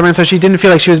or whatever, and so she didn't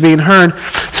feel like she was being heard.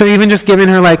 So even just giving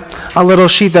her like a little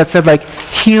sheet that said like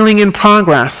healing in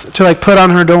progress to like put on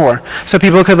her door so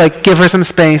people could like give her some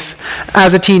space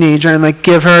as a teenager and like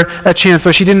give her a chance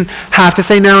so she didn't have to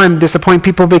say no and disappoint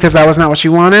people because that was not what she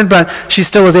wanted, but she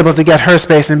still was able to get her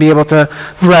space and be able to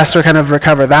rest or kind of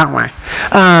recover that way.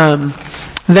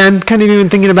 Then kind of even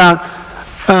thinking about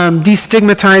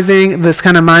destigmatizing this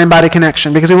kind of mind-body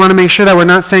connection, because we want to make sure that we're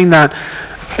not saying that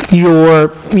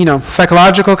your,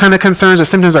 psychological kind of concerns or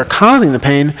symptoms are causing the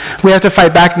pain, I have to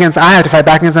fight back against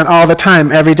that all the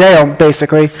time, every day,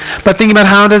 basically. But thinking about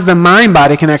how does the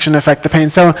mind-body connection affect the pain.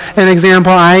 So an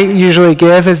example I usually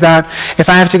give is that if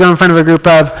I have to go in front of a group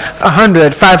of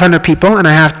 100, 500 people, and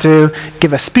I have to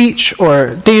give a speech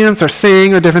or dance or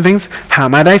sing or different things, how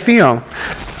might I feel?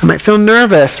 I might feel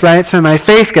nervous, right? So my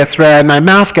face gets red, my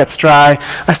mouth gets dry,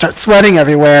 I start sweating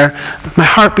everywhere, my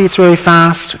heart beats really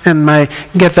fast, and I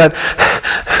get that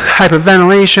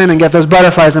hyperventilation and get those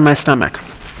butterflies in my stomach.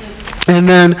 And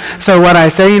then, so what I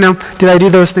say, did I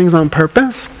do those things on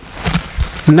purpose?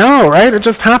 No, right? It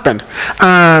just happened.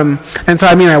 And so,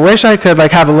 I wish I could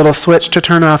have a little switch to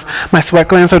turn off my sweat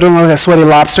glands so I don't look like a sweaty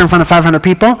lobster in front of 500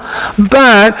 people.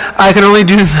 But I can only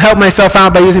help myself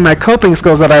out by using my coping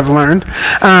skills that I've learned.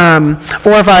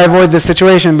 Or if I avoid this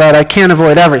situation, but I can't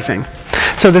avoid everything.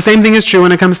 So the same thing is true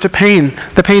when it comes to pain.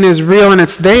 The pain is real and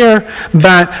it's there,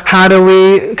 but how do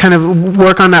we kind of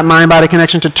work on that mind-body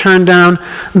connection to turn down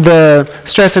the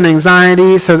stress and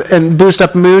anxiety and boost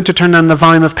up mood to turn down the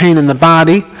volume of pain in the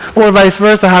body? Or vice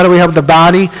versa, how do we help the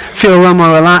body feel a little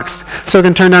more relaxed so it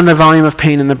can turn down the volume of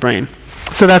pain in the brain?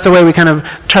 So that's a way we kind of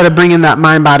try to bring in that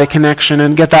mind-body connection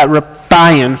and get that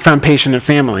buy-in from patient and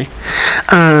family.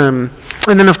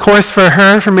 And then, of course, for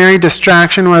Mary,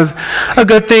 distraction was a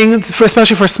good thing,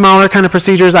 especially for smaller kind of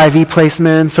procedures, IV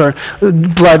placements or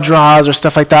blood draws or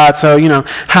stuff like that. So,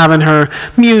 having her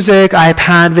music,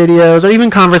 iPad videos, or even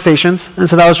conversations. And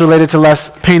so that was related to less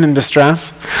pain and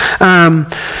distress.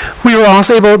 We were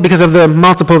also able, because of the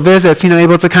multiple visits,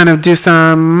 able to kind of do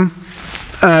some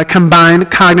combined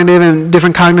cognitive and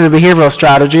different cognitive behavioral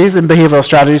strategies.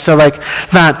 So like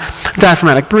that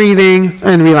diaphragmatic breathing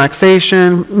and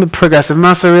relaxation, progressive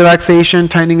muscle relaxation,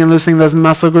 tightening and loosening those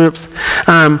muscle groups,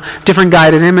 different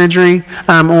guided imagery,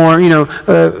 for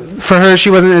her,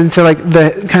 she wasn't into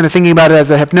the kind of thinking about it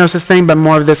as a hypnosis thing, but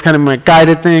more of this kind of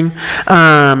guided thing,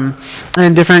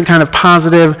 and different kind of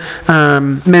positive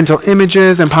mental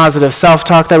images and positive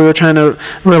self-talk that we were trying to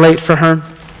relate for her.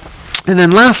 And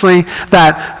then lastly,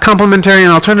 that complementary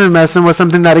and alternative medicine was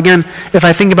something that, again, if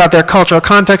I think about their cultural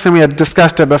context, and we had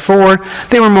discussed it before,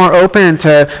 they were more open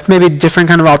to maybe different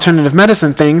kind of alternative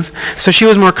medicine things. So she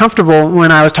was more comfortable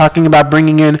when I was talking about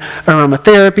bringing in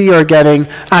aromatherapy or getting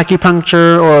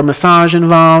acupuncture or massage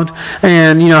involved,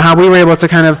 and how we were able to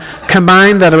kind of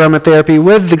combine that aromatherapy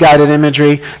with the guided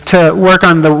imagery to work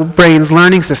on the brain's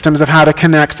learning systems of how to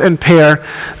connect and pair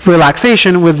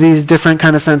relaxation with these different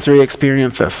kind of sensory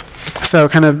experiences. So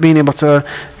kind of being able to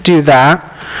do that.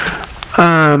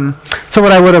 So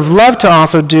what I would have loved to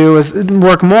also do is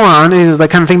work more on is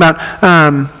kind of think about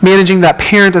managing that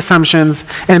parent assumptions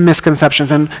and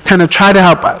misconceptions, and kind of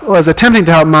was attempting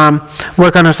to help mom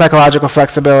work on her psychological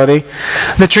flexibility.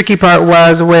 The tricky part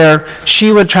was where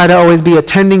she would try to always be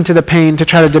attending to the pain to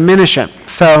try to diminish it.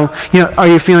 So, are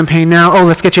you feeling pain now? Oh,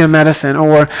 let's get you a medicine,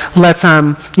 or let's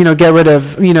get rid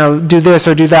of, do this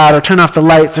or do that, or turn off the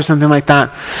lights or something like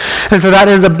that. And so that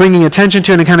ends up bringing attention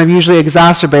to it and kind of usually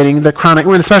exacerbating the chronic,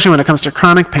 especially when it comes to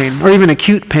chronic pain or even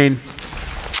acute pain.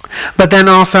 But then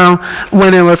also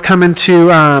when it was coming to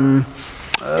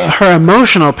her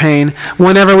emotional pain,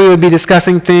 whenever we would be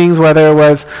discussing things, whether it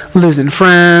was losing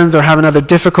friends or having other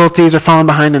difficulties or falling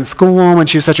behind in school when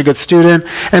she was such a good student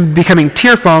and becoming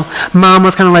tearful, mom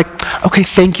was kind of like, okay,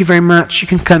 thank you very much, you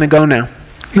can kind of go now.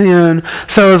 And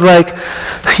so it was like,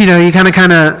 you kind of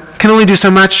can only do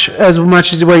so much as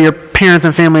where your parents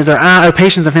and families are at, or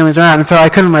patients and families are at. And so I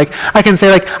couldn't I can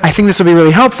say I think this will be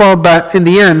really helpful, but in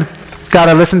the end, got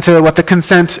to listen to what the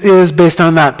consent is based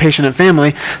on that patient and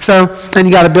family. So, and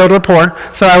you got to build rapport.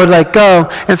 So I would go,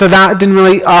 and so that didn't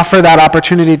really offer that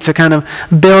opportunity to kind of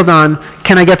build on,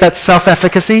 can I get that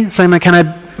self-efficacy? So can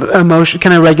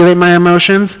I regulate my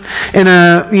emotions in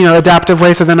a adaptive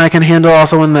way so then I can handle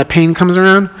also when the pain comes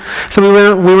around? So we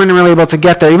weren't really able to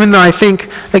get there, even though I think,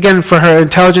 again, for her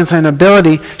intelligence and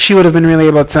ability, she would have been really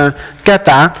able to get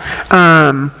that.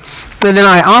 And then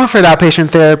I offered outpatient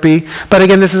therapy, but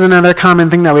again, this is another common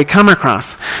thing that we come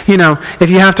across. If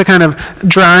you have to kind of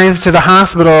drive to the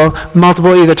hospital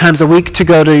multiple either times a week to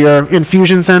go to your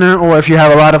infusion center, or if you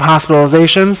have a lot of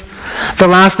hospitalizations, the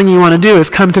last thing you want to do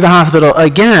is come to the hospital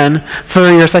again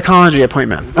for your psychology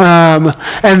appointment.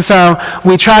 And so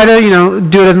we try to,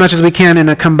 do it as much as we can in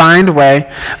a combined way,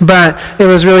 but it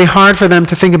was really hard for them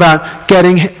to think about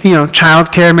getting,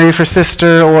 childcare maybe for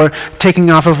sister, or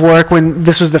taking off of work when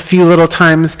this was the few little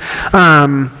times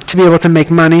to be able to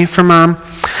make money for mom.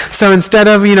 So instead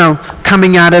of,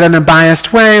 coming at it in a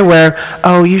biased way where,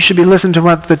 oh, you should be listening to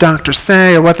what the doctors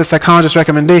say or what the psychologist's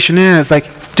recommendation is, like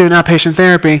doing outpatient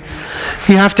therapy,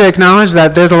 you have to acknowledge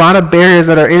that there's a lot of barriers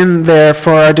that are in there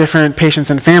for our different patients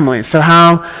and families. So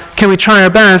how can we try our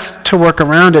best to work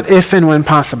around it if and when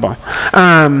possible?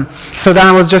 So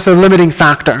that was just a limiting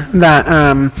factor that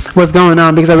was going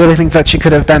on, because I really think that she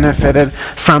could have benefited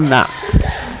from that.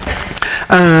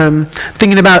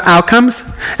 Thinking about outcomes,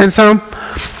 and so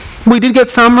we did get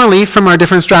some relief from our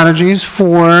different strategies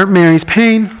for Mary's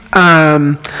pain.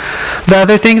 The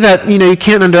other thing that you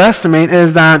can't underestimate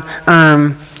is that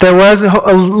there was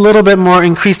a little bit more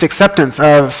increased acceptance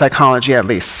of psychology, at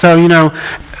least. So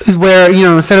where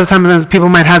instead of sometimes people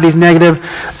might have these negative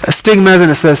stigmas and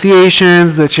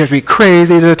associations that you have to be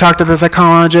crazy to talk to the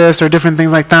psychologist or different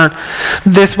things like that.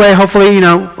 This way, hopefully,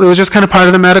 it was just kind of part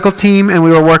of the medical team, and we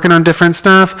were working on different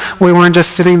stuff. We weren't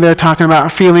just sitting there talking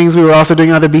about feelings. We were also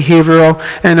doing other behavioral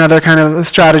and other kind of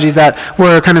strategies that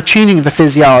were kind of changing the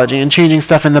physiology and changing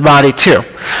stuff in the body too.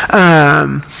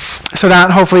 So that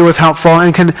hopefully was helpful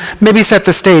and can maybe set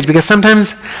the stage, because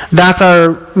sometimes that's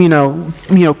our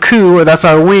coup, or that's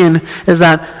our win, is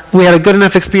that we had a good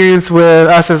enough experience with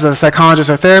us as a psychologist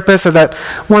or therapist, so that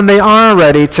when they are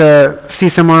ready to see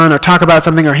someone or talk about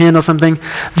something or handle something,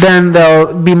 then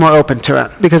they'll be more open to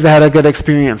it because they had a good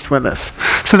experience with us.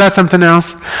 So that's something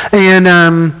else.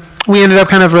 And we ended up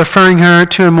kind of referring her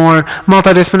to a more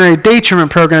multidisciplinary day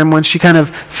treatment program when she kind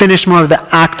of finished more of the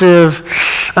active,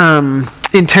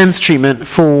 intense treatment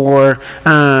for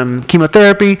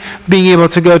chemotherapy, being able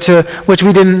to go to, which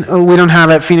we don't have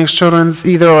at Phoenix Children's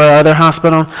either, or our other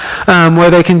hospital, where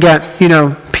they can get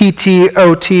PT,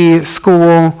 OT,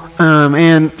 school,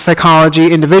 and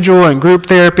psychology, individual and group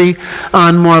therapy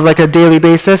on more of like a daily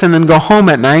basis, and then go home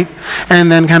at night, and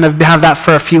then kind of have that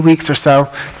for a few weeks or so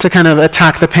to kind of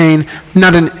attack the pain.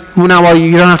 Not while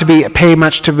you don't have to be paid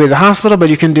much to be at the hospital, but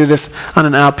you can do this on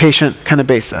an outpatient kind of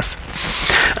basis.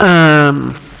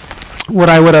 What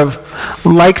I would have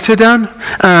liked to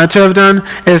have done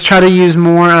is try to use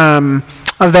more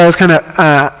of those kind of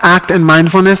ACT and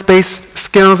mindfulness-based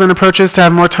skills and approaches to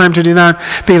have more time to do that,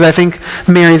 because I think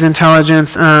Mary's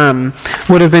intelligence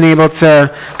would have been able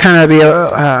to kind of be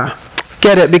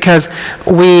get it, because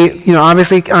we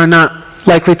obviously are not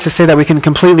likely to say that we can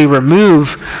completely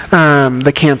remove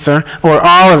the cancer or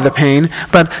all of the pain,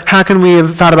 but how can we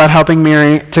have thought about helping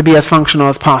Mary to be as functional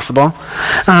as possible?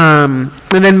 And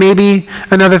then maybe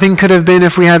another thing could have been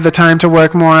if we had the time to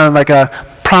work more on like a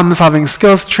problem-solving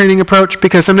skills training approach,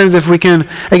 because sometimes if we can,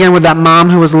 again, with that mom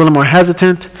who was a little more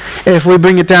hesitant, if we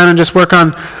bring it down and just work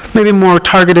on maybe more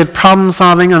targeted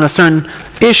problem-solving on a certain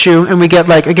issue, and we get,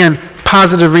 like, again,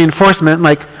 positive reinforcement,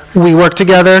 like we work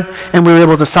together and we were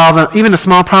able to solve even a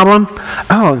small problem.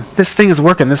 Oh, this thing is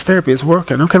working, this therapy is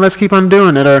working. Okay, let's keep on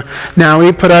doing it. Or now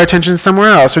we put our attention somewhere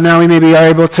else, or now we maybe are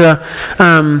able to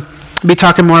be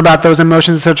talking more about those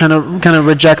emotions instead of trying to kind of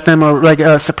reject them or like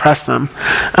suppress them.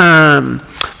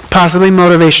 Possibly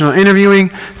motivational interviewing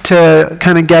to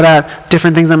kind of get at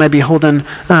different things that might be holding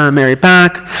Mary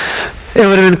back. It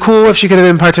would have been cool if she could have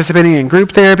been participating in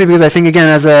group therapy, because I think, again,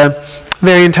 as a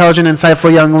very intelligent,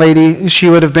 insightful young lady, she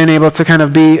would have been able to kind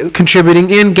of be contributing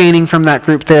and gaining from that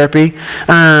group therapy.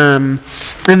 And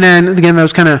then, again,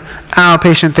 those kind of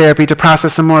outpatient therapy to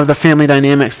process some more of the family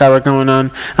dynamics that were going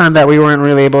on that we weren't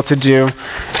really able to do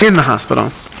in the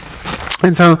hospital.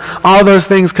 And so all those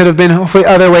things could have been hopefully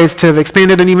other ways to have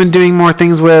expanded, and even doing more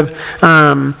things with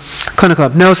clinical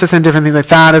hypnosis and different things like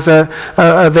that as a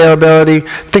availability.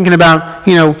 Thinking about,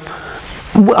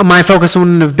 my focus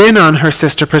wouldn't have been on her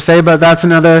sister per se, but that's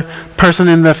another person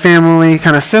in the family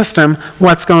kind of system.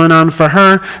 What's going on for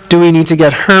her? Do we need to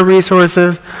get her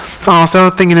resources?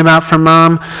 Also thinking about for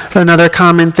mom, another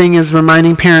common thing is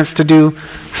reminding parents to do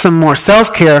some more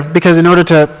self-care, because in order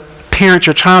to parent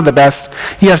your child the best,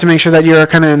 you have to make sure that you're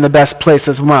kind of in the best place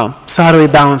as well. So how do we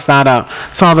balance that out?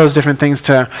 So all those different things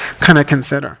to kind of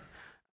consider.